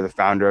mentioned, you're the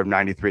founder of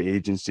 93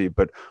 Agency,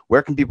 but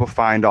where can people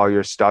find all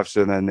your stuff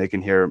so then they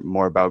can hear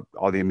more about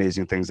all the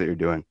amazing things that you're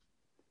doing?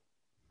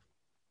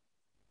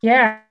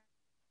 Yeah.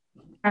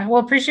 Well,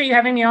 appreciate you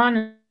having me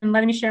on and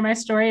letting me share my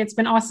story. It's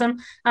been awesome.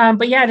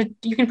 But yeah,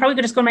 you can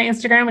probably just go to my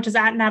Instagram, which is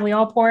 @Natalie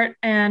Allport.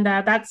 And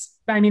that's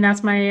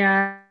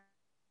my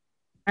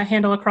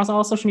handle across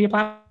all social media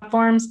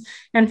platforms.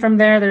 And from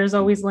there's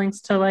always links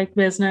to like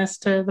business,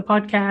 to the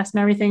podcast and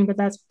everything, but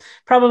that's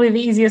probably the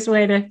easiest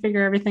way to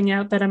figure everything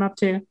out that I'm up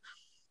to.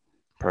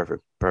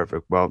 Perfect.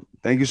 Well,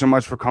 thank you so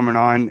much for coming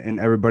on, and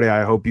everybody,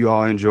 I hope you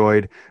all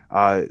enjoyed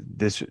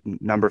this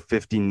number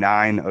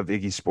 59 of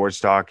Iggy Sports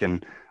Talk,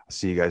 and I'll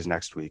see you guys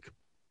next week.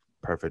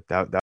 Perfect.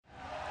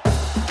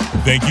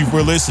 Thank you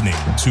for listening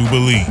to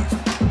Believe.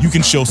 You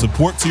can show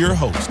support to your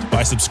host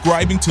by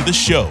subscribing to the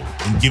show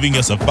and giving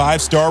us a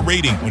 5-star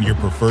rating on your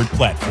preferred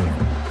platform.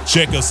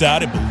 Check us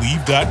out at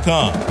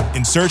Believe.com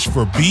and search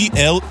for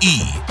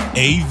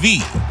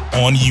BLEAV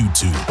on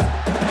YouTube.